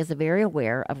office is very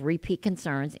aware of repeat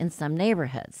concerns in some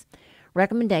neighborhoods.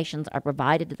 Recommendations are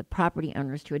provided to the property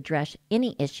owners to address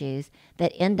any issues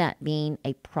that end up being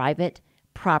a private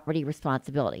property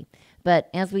responsibility. But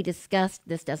as we discussed,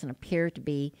 this doesn't appear to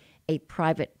be a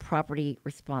private property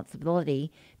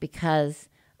responsibility because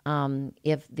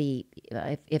if the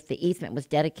easement was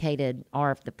dedicated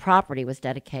or if the property was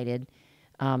dedicated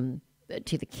to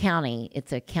the county,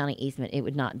 it's a county easement. It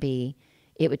would not be.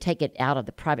 It would take it out of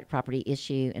the private property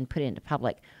issue and put it into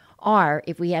public. Or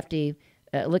if we have to,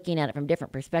 looking at it from a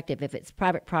different perspective, if it's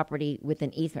private property with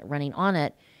an easement running on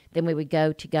it, then we would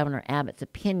go to Governor Abbott's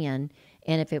opinion.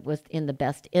 And if it was in the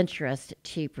best interest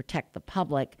to protect the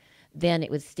public, then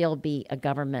it would still be a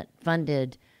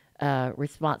government-funded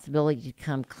responsibility to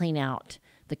come clean out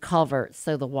the culvert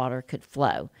so the water could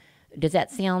flow. Does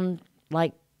that sound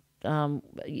like,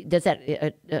 does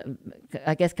that,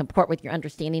 I guess, comport with your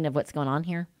understanding of what's going on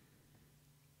here?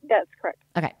 That's correct.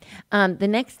 Okay. The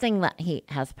next thing that he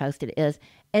has posted is,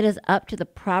 it is up to the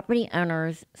property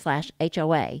owners /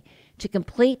 HOA to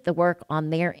complete the work on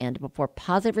their end before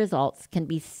positive results can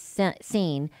be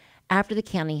seen after the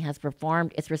county has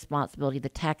performed its responsibility to the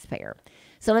taxpayer.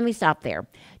 So let me stop there.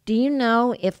 Do you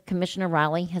know if Commissioner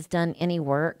Riley has done any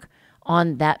work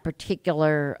on that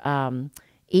particular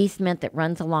easement that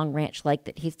runs along Ranch Lake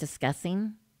that he's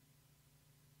discussing?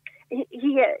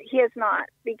 He has not,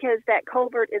 because that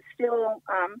culvert is still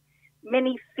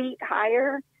many feet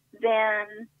higher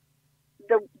than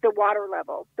the water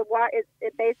level.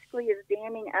 It basically is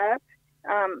damming up,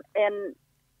 and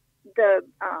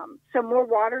so more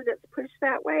water that's pushed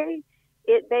that way,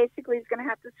 it basically is going to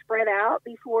have to spread out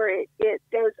before it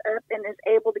goes up and is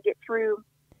able to get through.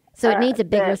 So it needs a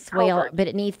bigger swale, culvert. but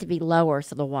it needs to be lower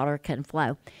so the water can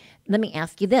flow. Let me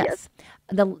ask you this. Yes.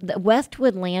 The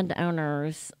Westwood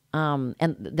landowners and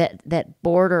that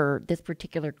border this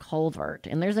particular culvert,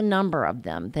 and there's a number of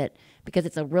them that, because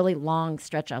it's a really long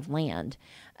stretch of land,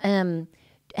 you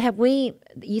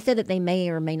said that they may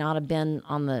or may not have been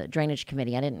on the drainage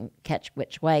committee. I didn't catch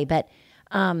which way, but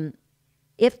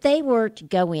if they were to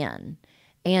go in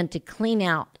and to clean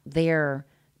out the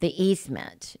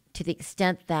easement to the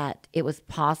extent that it was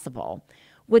possible,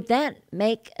 would that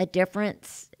make a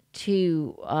difference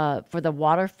for the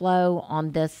water flow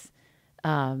on this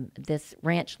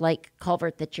Ranch Lake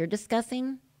culvert that you're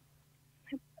discussing?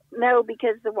 No,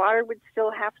 because the water would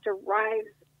still have to rise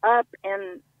up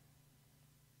and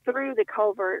through the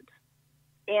culvert,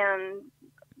 and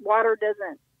water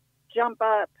doesn't jump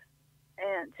up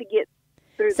and to get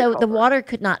through. So the the water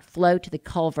could not flow to the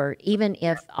culvert, even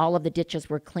if all of the ditches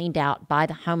were cleaned out by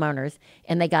the homeowners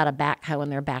and they got a backhoe in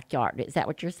their backyard. Is that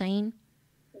what you're saying?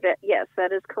 Yes,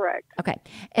 that is correct. Okay.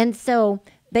 And so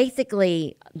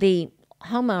basically the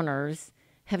homeowners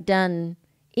have done,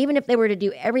 even if they were to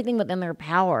do everything within their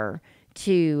power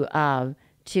to I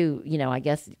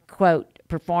guess, quote,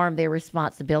 perform their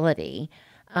responsibility,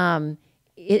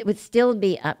 it would still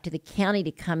be up to the county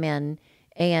to come in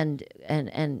and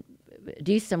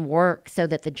do some work so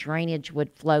that the drainage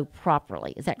would flow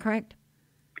properly. Is that correct?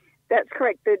 That's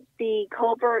correct. The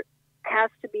culvert has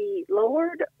to be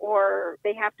lowered, or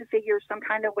they have to figure some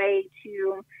kind of way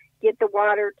to get the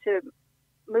water to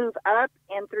move up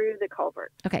and through the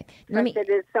culvert. Okay. Since it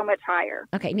is so much higher.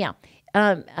 Okay. Now,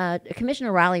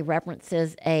 Commissioner Riley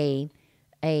references a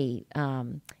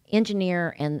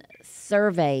engineer and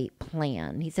survey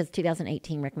plan. He says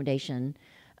 2018 recommendation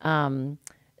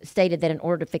stated that in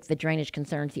order to fix the drainage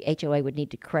concerns, the HOA would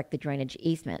need to correct the drainage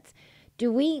easements.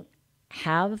 Do we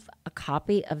have a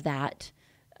copy of that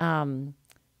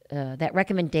that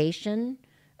recommendation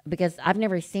because I've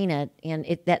never seen it, and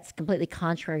that's completely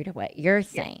contrary to what you're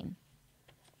saying.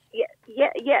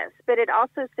 Yes, but it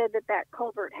also said that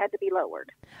culvert had to be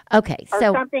lowered. Okay, or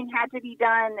so something had to be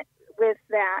done with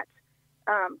that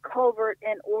culvert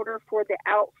in order for the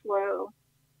outflow.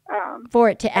 For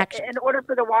it to actually, in order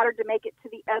for the water to make it to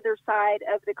the other side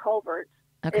of the culvert,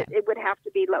 okay, it would have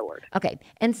to be lowered. Okay,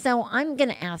 and so I'm going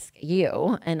to ask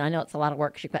you, and I know it's a lot of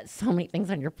work. You've got so many things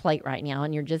on your plate right now,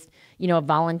 and you're just, a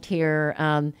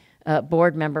volunteer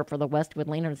board member for the Westwood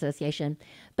Landowner Association.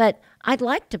 But I'd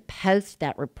like to post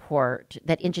that report,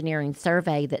 that engineering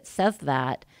survey that says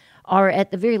that, or at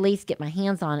the very least get my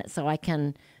hands on it so I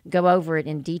can go over it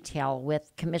in detail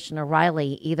with Commissioner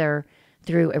Riley, either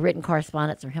through a written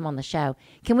correspondence or him on the show.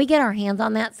 Can we get our hands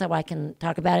on that so I can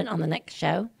talk about it on the next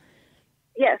show?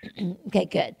 Yes. Okay,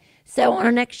 good. So on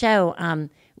our next show,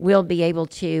 we'll be able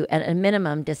to, at a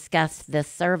minimum, discuss this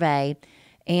survey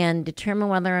and determine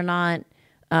whether or not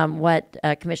what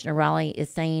Commissioner Raleigh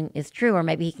is saying is true, or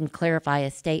maybe he can clarify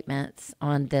his statements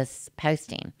on this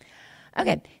posting.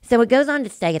 Okay, so it goes on to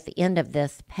say at the end of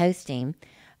this posting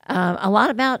a lot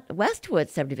about Westwood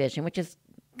subdivision, which is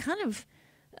kind of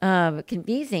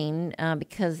confusing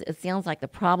because it sounds like the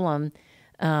problem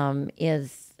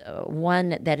is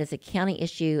one that is a county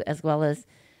issue as well as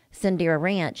Sandera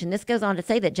Ranch. And this goes on to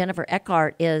say that Jennifer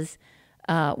Eckhart was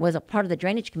a part of the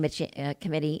Drainage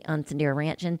Committee on Sandera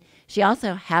Ranch, and she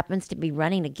also happens to be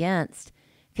running against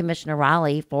Commissioner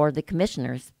Riley for the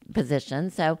commissioner's position.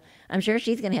 So I'm sure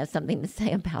she's going to have something to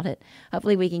say about it.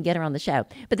 Hopefully we can get her on the show.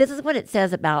 But this is what it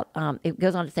says about, it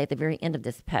goes on to say at the very end of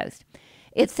this post.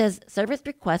 It says, service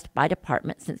request by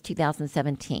department since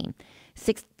 2017,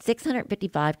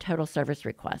 655 total service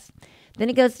requests. Then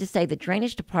it goes to say the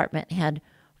Drainage Department had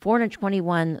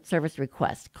 421 service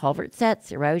requests, culvert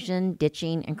sets, erosion,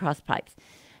 ditching, and cross pipes.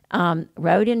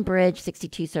 Road and bridge,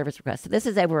 62 service requests. So this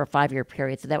is over a 5-year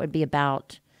period. So that would be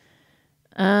about,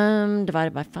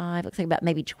 divided by 5, looks like about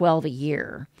maybe 12 a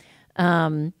year.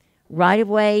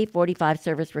 Right-of-way, 45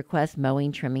 service requests,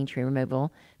 mowing, trimming, tree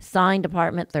removal. Sign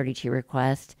department, 32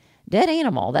 requests. Dead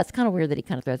animal, that's kind of weird that he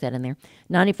kind of throws that in there.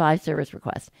 95 service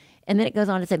requests. And then it goes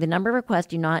on to say the number of requests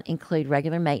do not include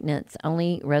regular maintenance,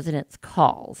 only residents'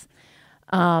 calls.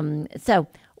 So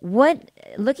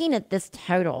looking at this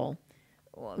total,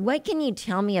 what can you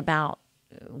tell me about,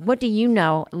 what do you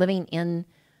know living in,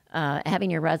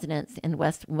 having your residence in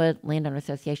Westwood Landowner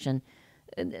Association?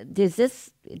 Does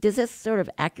this sort of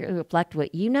accurately reflect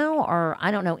what you know, or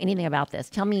I don't know anything about this?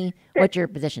 Tell me what your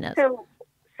position is.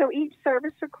 So each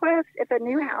service request, if a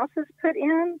new house is put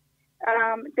in,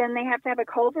 then they have to have a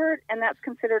culvert, and that's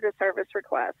considered a service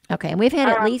request. Okay, and we've had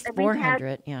at least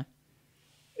 400, Yeah,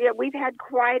 we've had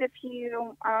quite a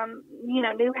few,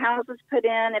 new houses put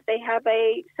in. If they have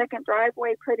a second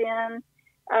driveway put in,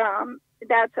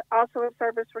 that's also a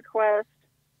service request.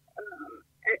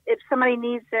 If somebody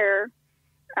needs their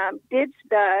ditch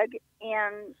dug,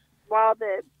 and while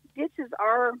the ditches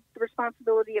are the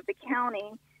responsibility of the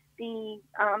county, the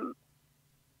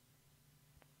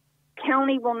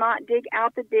county will not dig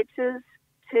out the ditches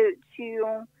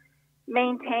to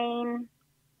maintain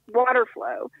water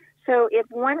flow. So if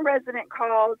one resident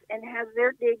calls and has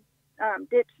their ditch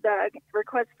dug,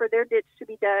 requests for their ditch to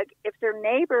be dug, if their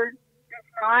neighbor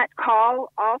does not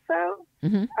call also,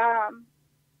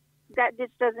 that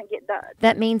ditch doesn't get dug.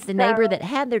 That means the neighbor that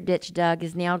had their ditch dug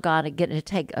is now got to get to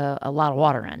take a lot of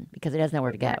water in because it has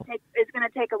nowhere to go. It's going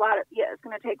to take a lot of, it's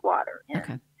going to take water in.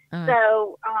 Okay. Right.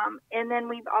 So, and then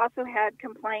we've also had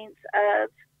complaints of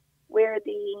where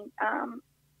the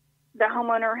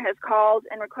homeowner has called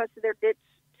and requested their ditch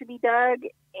to be dug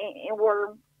and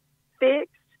were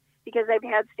fixed because they've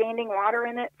had standing water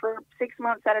in it for 6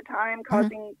 months at a time,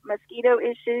 causing mosquito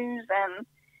issues and,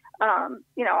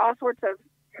 all sorts of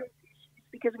issues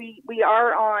because we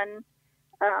are on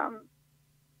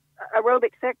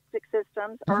aerobic septic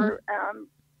systems or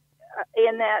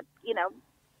in that,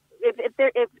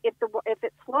 if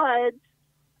it floods,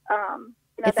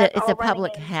 it's a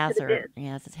public hazard.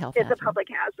 Yes, it's health hazard. It's a public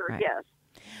hazard. Right. Yes.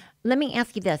 Let me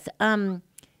ask you this: oh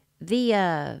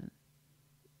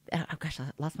gosh,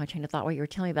 I lost my train of thought while you were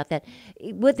telling me about that.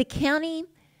 Would the county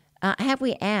have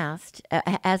we asked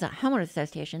as a homeowner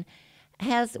association?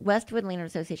 Has Westwood Landowner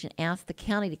Association asked the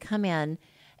county to come in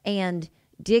and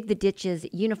dig the ditches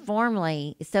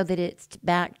uniformly so that it's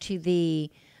back to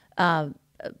the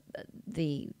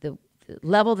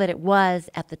level that it was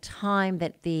at the time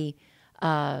that the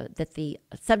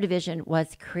subdivision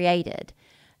was created?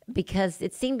 Because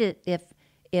it seemed that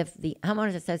if the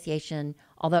homeowners association,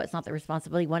 although it's not their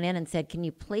responsibility, went in and said, "Can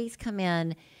you please come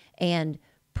in and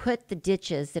put the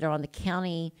ditches that are on the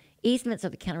county easements are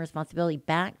the county responsibility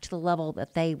back to the level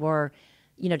that they were,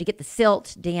 to get the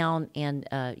silt down and,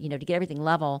 to get everything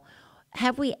level.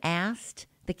 Have we asked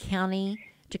the county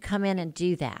to come in and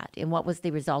do that? And what was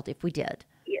the result if we did?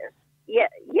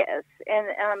 Yes. And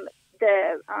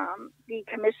the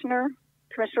Commissioner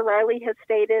Riley has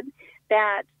stated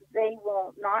that they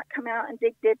will not come out and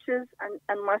dig ditches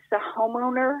unless the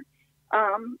homeowner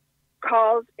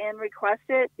calls and requests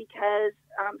it, because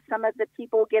some of the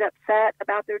people get upset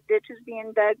about their ditches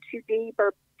being dug too deep,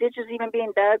 or ditches even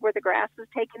being dug where the grass is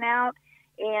taken out,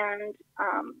 and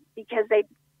because they,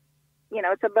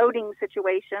 it's a voting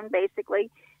situation basically.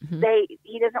 Mm-hmm.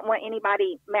 He doesn't want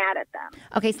anybody mad at them.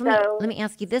 Okay, so let me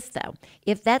ask you this though: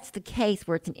 if that's the case,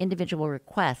 where it's an individual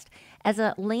request, as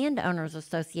a landowners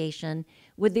association,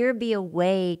 would there be a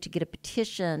way to get a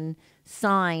petition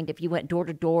signed if you went door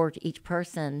to door to each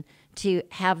person to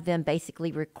have them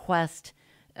basically request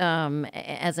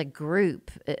as a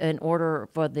group in order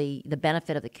for the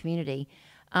benefit of the community?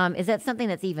 Is that something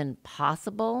that's even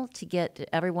possible to get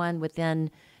everyone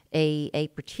within a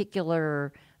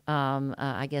particular,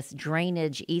 I guess,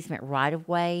 drainage easement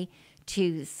right-of-way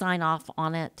to sign off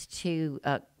on it, to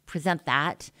present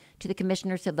that to the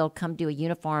commissioner so they'll come do a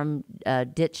uniform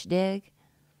ditch dig?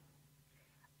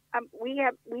 We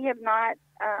have not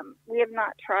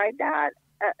tried that.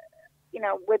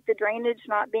 With the drainage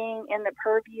not being in the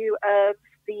purview of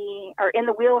or in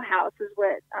the wheelhouse is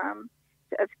what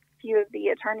a few of the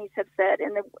attorneys have said,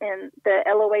 in the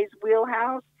LOA's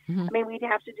wheelhouse. Mm-hmm. I mean, we'd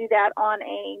have to do that on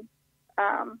a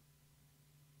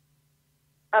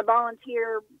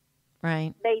volunteer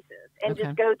basis, and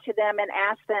just go to them and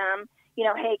ask them,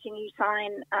 hey, can you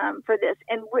sign for this?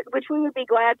 And which we would be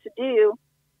glad to do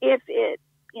if it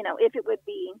would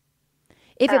be.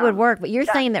 If it would work. But you're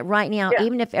saying that right now,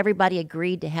 even if everybody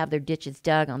agreed to have their ditches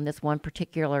dug on this one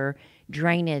particular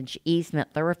drainage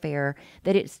easement thoroughfare,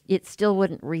 that it still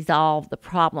wouldn't resolve the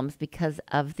problems because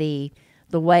of the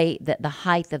way that the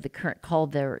height of the current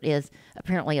culvert is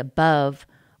apparently above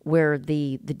where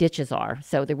the ditches are.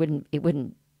 So it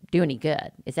wouldn't do any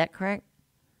good. Is that correct?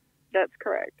 That's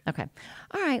correct. Okay.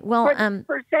 All right. Well,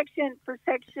 for section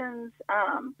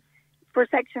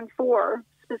 4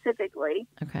 specifically.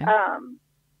 Okay.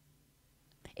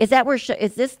 Is that where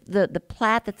is this the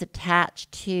plat that's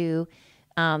attached to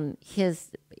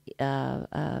his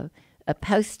a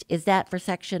post? Is that for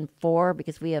section 4?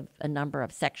 Because we have a number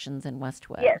of sections in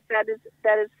Westwood. Yes, that is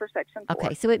for section 4.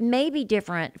 Okay, so it may be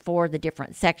different for the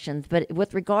different sections, but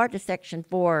with regard to section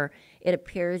 4, it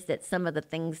appears that some of the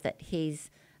things that he's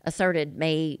asserted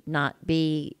may not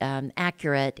be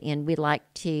accurate, and we'd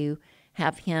like to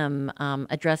have him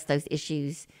address those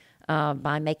issues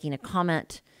by making a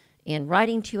comment in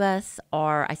writing to us,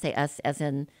 or I say us as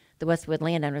in the Westwood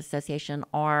Landowners Association,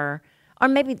 or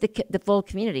maybe the full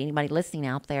community, anybody listening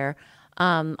out there,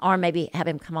 or maybe have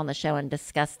him come on the show and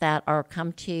discuss that, or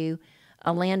come to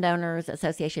a Landowners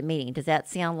Association meeting. Does that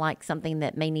sound like something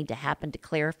that may need to happen to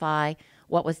clarify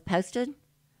what was posted?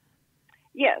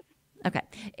 Yes. Okay.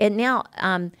 And now,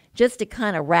 just to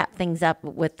kind of wrap things up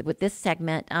with this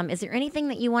segment, is there anything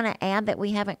that you want to add that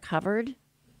we haven't covered?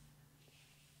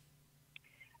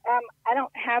 I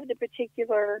don't have the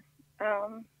particular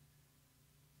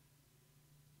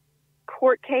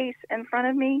court case in front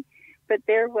of me, but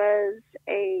there was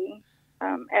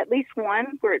at least one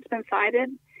where it's been cited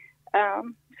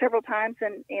several times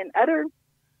in other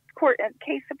court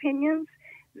case opinions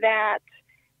that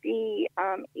the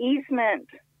easement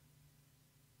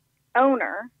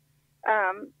owner,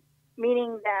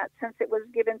 meaning that since it was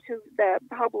given to the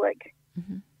public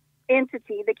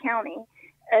entity, the county,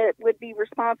 would be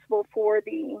responsible for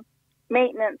the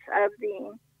maintenance of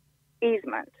the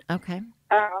easement. Okay.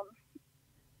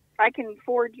 I can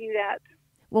forward you that.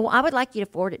 Well, I would like you to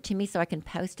forward it to me so I can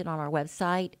post it on our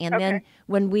website. And then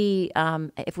when we,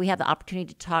 if we have the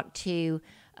opportunity to talk to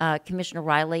Commissioner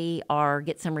Riley or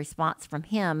get some response from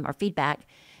him or feedback,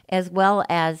 as well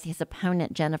as his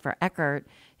opponent, Jennifer Eckert,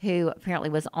 who apparently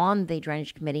was on the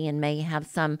Drainage Committee and may have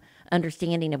some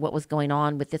understanding of what was going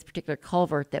on with this particular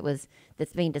culvert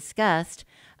that's being discussed,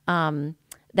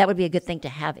 that would be a good thing to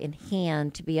have in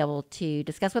hand to be able to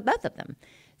discuss with both of them.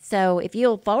 So if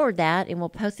you'll forward that and we'll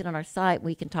post it on our site,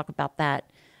 we can talk about that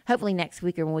hopefully next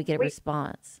week or when we get a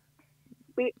response.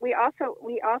 We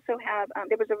also have,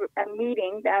 there was a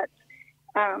meeting that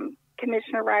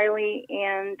Commissioner Riley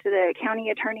and the county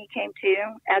attorney came to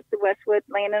at the Westwood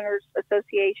Landowners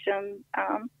Association.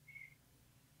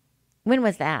 When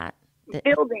was that?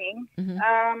 Building.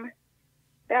 Mm-hmm.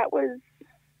 That was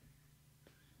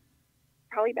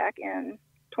probably back in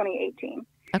 2018.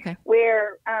 Okay.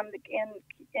 Where and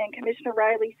Commissioner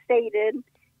Riley stated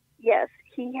yes,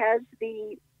 he has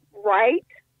the right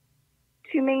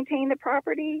to maintain the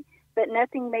property, but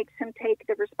nothing makes him take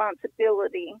the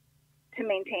responsibility to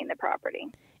maintain the property.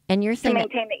 And you're saying to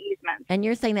maintain the easement. And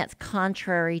you're saying that's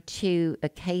contrary to a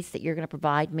case that you're going to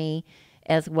provide me,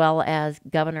 as well as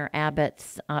Governor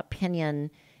Abbott's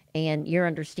opinion and your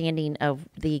understanding of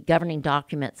the governing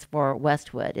documents for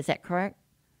Westwood. Is that correct?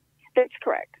 That's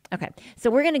correct. Okay. So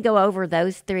we're going to go over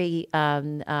those three,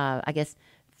 I guess,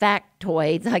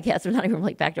 factoids, I guess. They're not even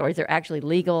really factoids. They're actually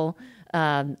legal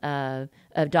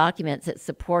documents that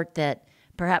support that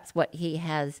perhaps what he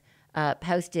has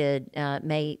posted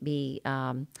may be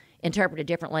interpreted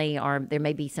differently, or there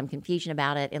may be some confusion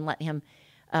about it, and let him,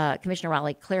 Commissioner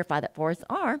Riley, clarify that for us,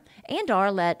 or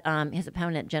let his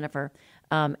opponent, Jennifer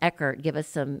Eckert, give us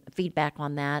some feedback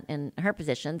on that and her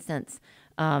position, since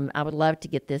I would love to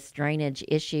get this drainage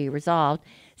issue resolved.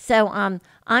 So I'm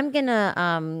gonna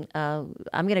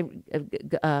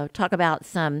talk about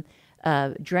some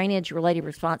drainage related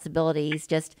responsibilities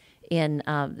just in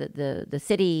the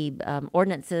city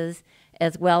ordinances,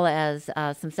 as well as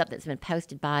some stuff that's been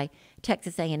posted by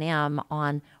Texas A&M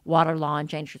on water law and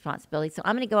drainage responsibility. So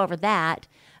I'm going to go over that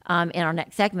in our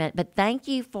next segment. But thank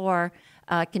you for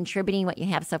contributing what you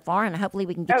have so far, and hopefully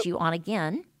we can get you on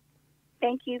again.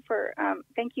 Thank you for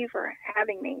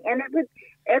having me. And it would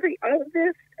all of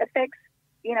this affects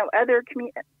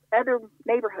other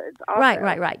neighborhoods also.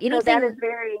 Right. So that is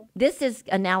very... This is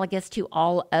analogous to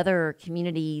all other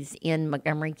communities in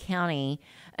Montgomery County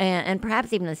and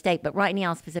perhaps even the state, but right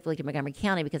now specifically to Montgomery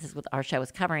County, because this is what our show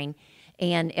is covering.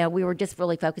 And we were just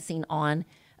really focusing on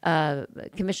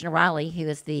Commissioner Riley, who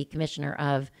is the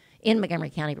commissioner in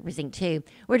Montgomery County for Precinct 2.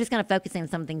 We're just kind of focusing on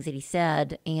some things that he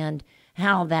said and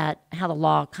how the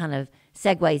law kind of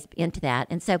segues into that.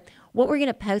 And so what we're going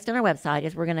to post on our website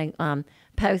is we're going to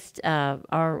post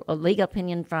our legal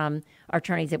opinion from our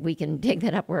attorneys, that we can dig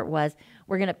that up where it was.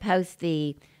 We're going to post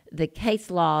the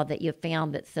case law that you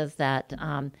found that says that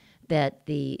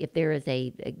if there is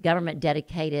a government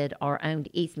dedicated or owned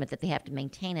easement, that they have to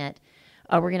maintain it.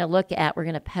 We're going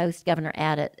to post Governor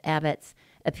Abbott's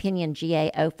opinion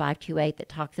GA 0528 that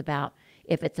talks about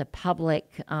if it's a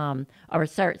public or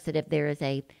asserts that if there is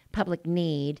a public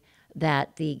need,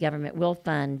 that the government will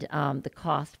fund the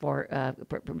cost for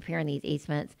preparing these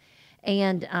easements.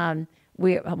 And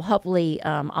we'll hopefully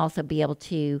also be able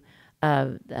to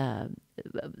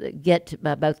get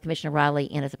both Commissioner Riley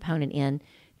and his opponent in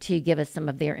to give us some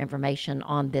of their information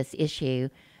on this issue,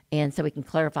 and so we can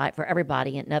clarify it for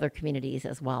everybody in other communities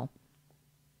as well.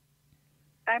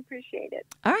 I appreciate it.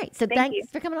 All right. So Thank you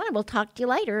for coming on. We'll talk to you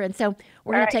later. And so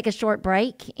we're going to take a short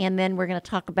break, and then we're going to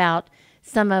talk about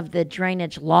some of the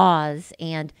drainage laws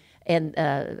and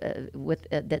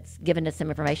that's given us some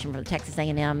information from the Texas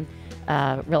A&M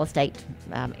real estate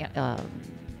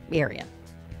area.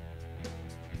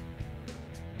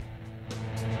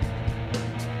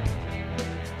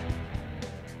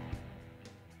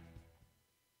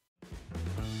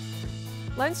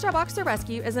 Lone Star Boxer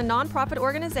Rescue is a nonprofit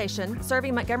organization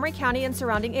serving Montgomery County and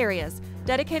surrounding areas,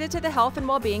 dedicated to the health and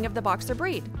well-being of the boxer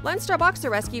breed. Lone Star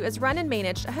Boxer Rescue is run and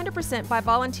managed 100% by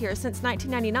volunteers since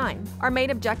 1999. Our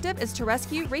main objective is to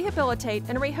rescue, rehabilitate,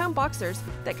 and rehome boxers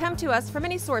that come to us from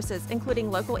many sources, including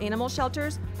local animal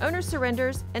shelters, owner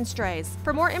surrenders, and strays.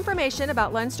 For more information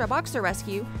about Lone Star Boxer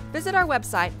Rescue, visit our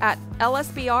website at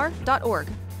lsbr.org.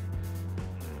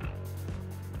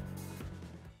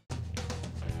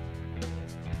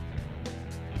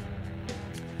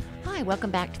 Hi,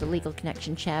 welcome back to the Legal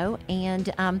Connection Show,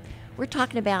 and we're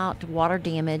talking about water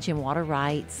damage and water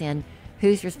rights and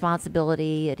whose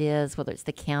responsibility it is, whether it's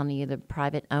the county or the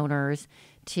private owners,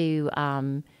 to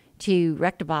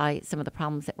rectify some of the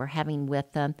problems that we're having with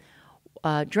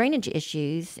drainage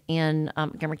issues in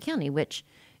Montgomery County, which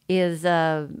is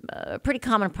a pretty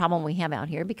common problem we have out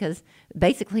here, because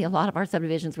basically a lot of our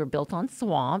subdivisions were built on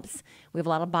swamps. We have a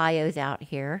lot of bios out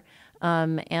here.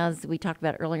 As we talked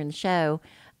about earlier in the show,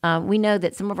 we know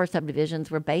that some of our subdivisions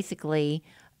were basically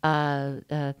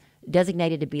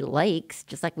designated to be lakes,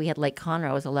 just like we had Lake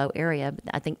Conroe as a low area. But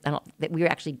I think that we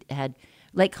actually had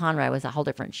Lake Conroe as a whole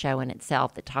different show in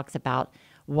itself that talks about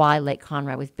why Lake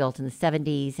Conroe was built in the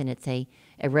 70s, and it's a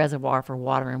reservoir for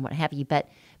water and what have you. But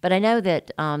I know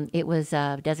that it was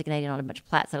designated on a bunch of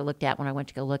plats that I looked at when I went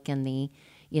to go look in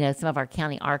some of our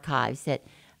county archives, that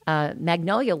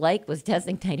Magnolia Lake was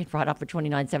designated right off of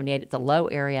 2978. It's a low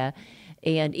area.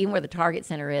 And even where the Target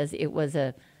Center is, it was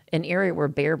an area where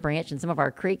Bear Branch and some of our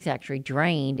creeks actually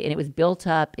drained, and it was built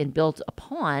up and built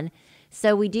upon.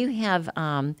 So we do have,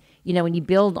 when you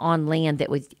build on land that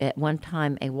was at one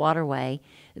time a waterway,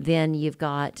 then you've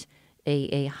got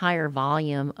a higher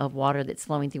volume of water that's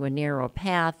flowing through a narrower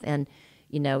path, and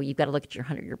you've got to look at your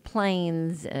 100-year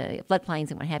plains, floodplains,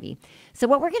 and what have you. So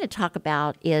what we're going to talk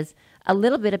about is a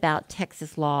little bit about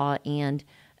Texas law and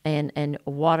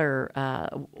water,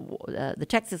 the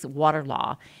Texas water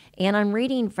law. And I'm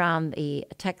reading from the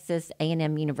Texas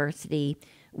A&M University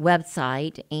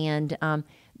website, and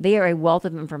they are a wealth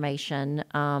of information.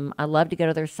 I love to go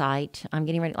to their site. I'm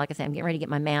getting ready, like I said, I'm getting ready to get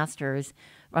my master's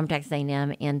from Texas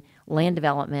A&M in land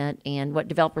development and what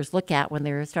developers look at when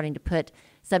they're starting to put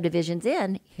subdivisions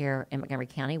in here in Montgomery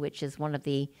County, which is one of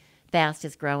the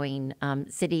fastest growing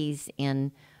cities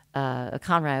in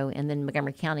Conroe and then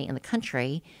Montgomery County in the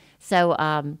country. So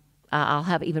I'll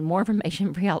have even more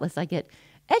information for y'all as I get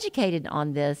educated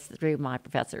on this through my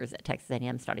professors at Texas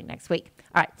A&M starting next week.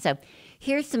 All right, so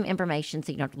here's some information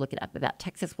so you don't have to look it up about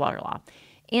Texas water law.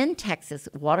 In Texas,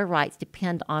 water rights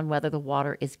depend on whether the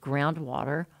water is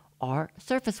groundwater or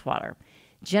surface water.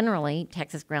 Generally,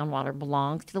 Texas groundwater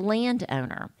belongs to the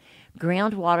landowner.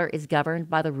 Groundwater is governed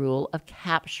by the rule of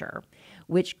capture,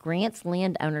 which grants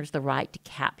landowners the right to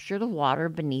capture the water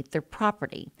beneath their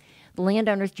property. The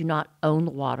landowners do not own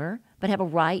the water, but have a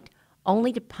right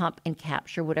only to pump and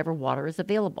capture whatever water is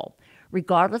available,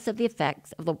 regardless of the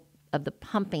effects of the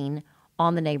pumping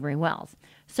on the neighboring wells.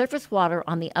 Surface water,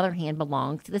 on the other hand,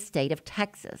 belongs to the state of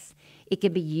Texas. It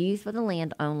can be used by the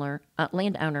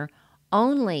landowner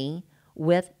only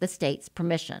with the state's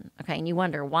permission. Okay, and you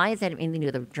wonder, why is that anything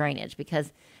to do with drainage?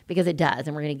 Because it does,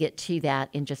 and we're going to get to that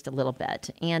in just a little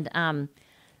bit. And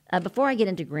before I get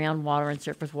into groundwater and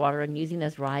surface water and using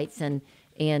those rights and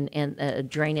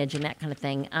drainage and that kind of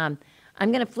thing, I'm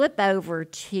going to flip over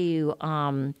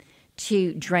to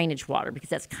drainage water, because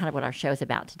that's kind of what our show is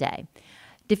about today.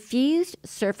 Diffused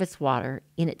surface water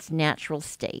in its natural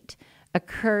state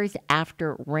occurs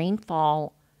after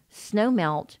rainfall,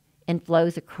 snowmelt, and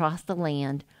flows across the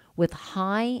land with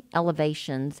high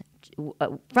elevations,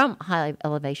 from high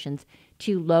elevations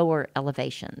to lower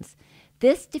elevations.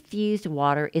 This diffused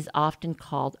water is often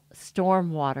called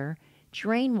storm water,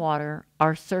 drain water,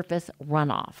 or surface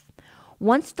runoff.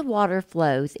 Once the water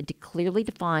flows into clearly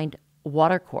defined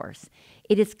watercourse,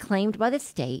 it is claimed by the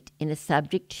state and is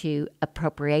subject to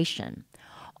appropriation.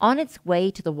 On its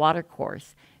way to the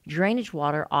watercourse, drainage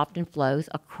water often flows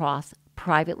across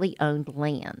privately owned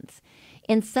lands.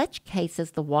 In such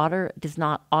cases, the water does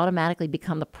not automatically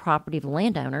become the property of the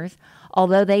landowners,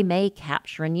 although they may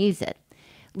capture and use it.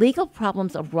 Legal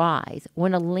problems arise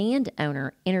when a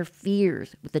landowner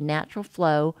interferes with the natural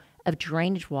flow of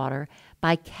drainage water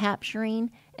by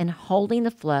capturing and holding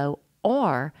the flow,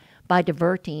 or by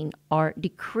diverting or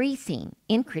increasing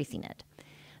it.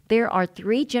 There are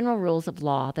 3 general rules of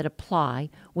law that apply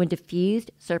when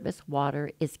diffused surface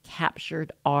water is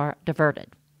captured or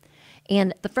diverted.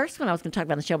 And the first one I was going to talk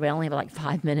about on the show, but I only have like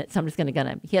 5 minutes, so I'm just going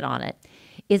to hit on it,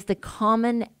 is the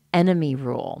common enemy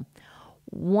rule.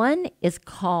 One is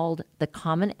called the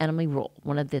common enemy rule,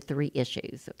 one of the 3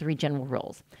 issues, 3 general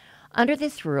rules. Under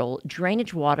this rule,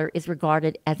 drainage water is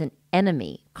regarded as an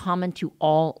enemy common to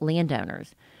all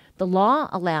landowners. The law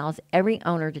allows every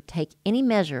owner to take any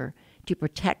measure to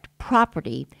protect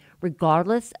property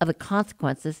regardless of the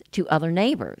consequences to other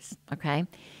neighbors, okay?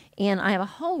 And I have a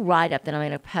whole write-up that I'm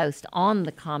going to post on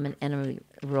the common enemy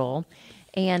rule,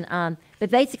 and but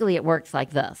basically it works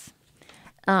like this.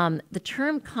 The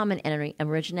term common enemy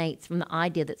originates from the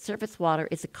idea that surface water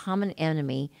is a common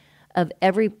enemy of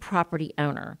every property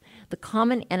owner. The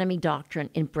common enemy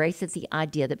doctrine embraces the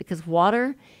idea that because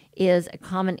water is a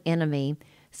common enemy,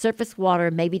 surface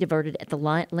water may be diverted at the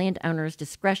landowner's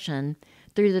discretion,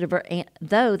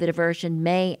 though the diversion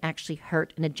may actually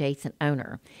hurt an adjacent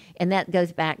owner. And that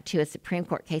goes back to a Supreme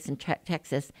Court case in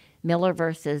Texas, Miller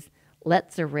versus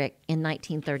Letzerick in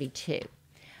 1932.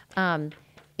 And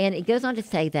it goes on to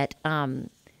say that,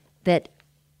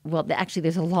 actually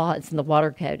there's a law, it's in the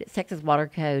water code, it's Texas Water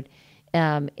Code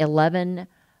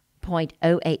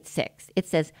 11.086. It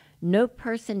says, no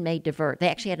person may divert. They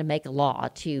actually had to make a law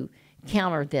to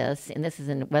counter this, and this is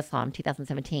in Westlaw in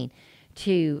 2017,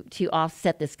 to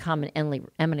offset this common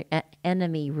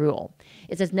enemy rule.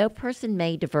 It says, no person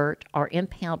may divert or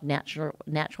impound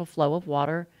natural flow of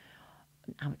water.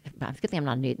 It's a good thing I'm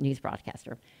not a news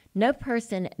broadcaster. No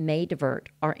person may divert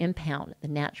or impound the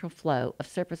natural flow of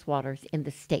surface waters in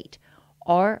the state,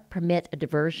 or permit a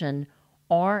diversion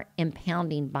or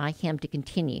impounding by him to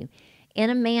continue in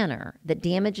a manner that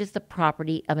damages the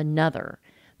property of another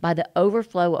by the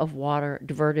overflow of water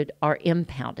diverted or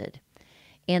impounded.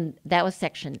 And that was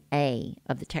Section A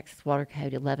of the Texas Water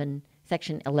Code,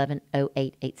 Section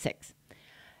 110886.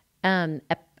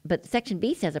 But Section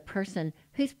B says a person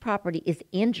whose property is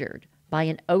injured by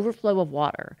an overflow of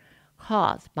water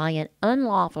caused by an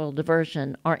unlawful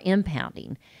diversion or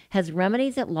impounding has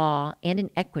remedies at law and in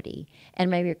equity and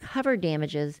may recover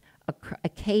damages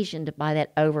occasioned by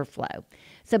that overflow.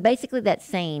 So basically that's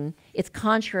saying it's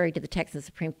contrary to the Texas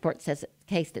Supreme Court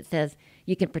case that says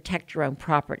you can protect your own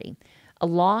property. A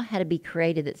law had to be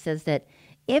created that says that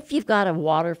if you've got a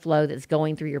water flow that's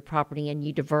going through your property and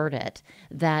you divert it,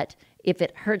 that if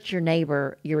it hurts your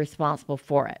neighbor, you're responsible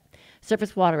for it.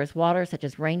 Surface water is water such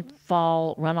as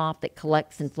rainfall runoff that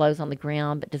collects and flows on the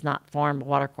ground but does not form a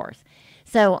watercourse.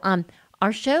 So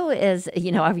our show is,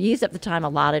 I've used up the time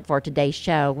allotted for today's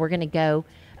show. We're going to go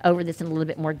over this in a little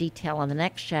bit more detail on the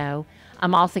next show.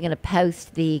 I'm also going to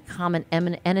post the common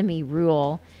enemy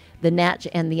rule,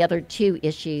 and the other two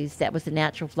issues, that was the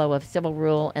natural flow of civil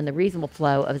rule and the reasonable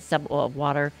flow of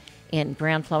water and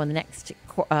ground flow in the next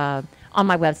on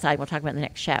my website. We'll talk about it in the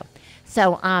next show.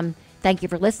 So thank you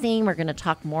for listening. We're going to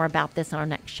talk more about this on our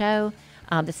next show.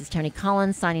 This is Tony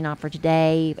Collins signing off for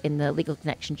today in the Legal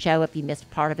Connection show. If you missed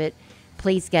part of it,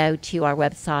 please go to our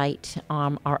website,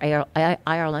 our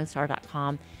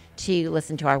irlonestar.com, to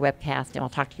listen to our webcast, and we'll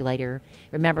talk to you later.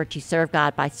 Remember to serve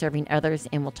God by serving others,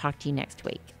 and we'll talk to you next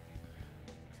week.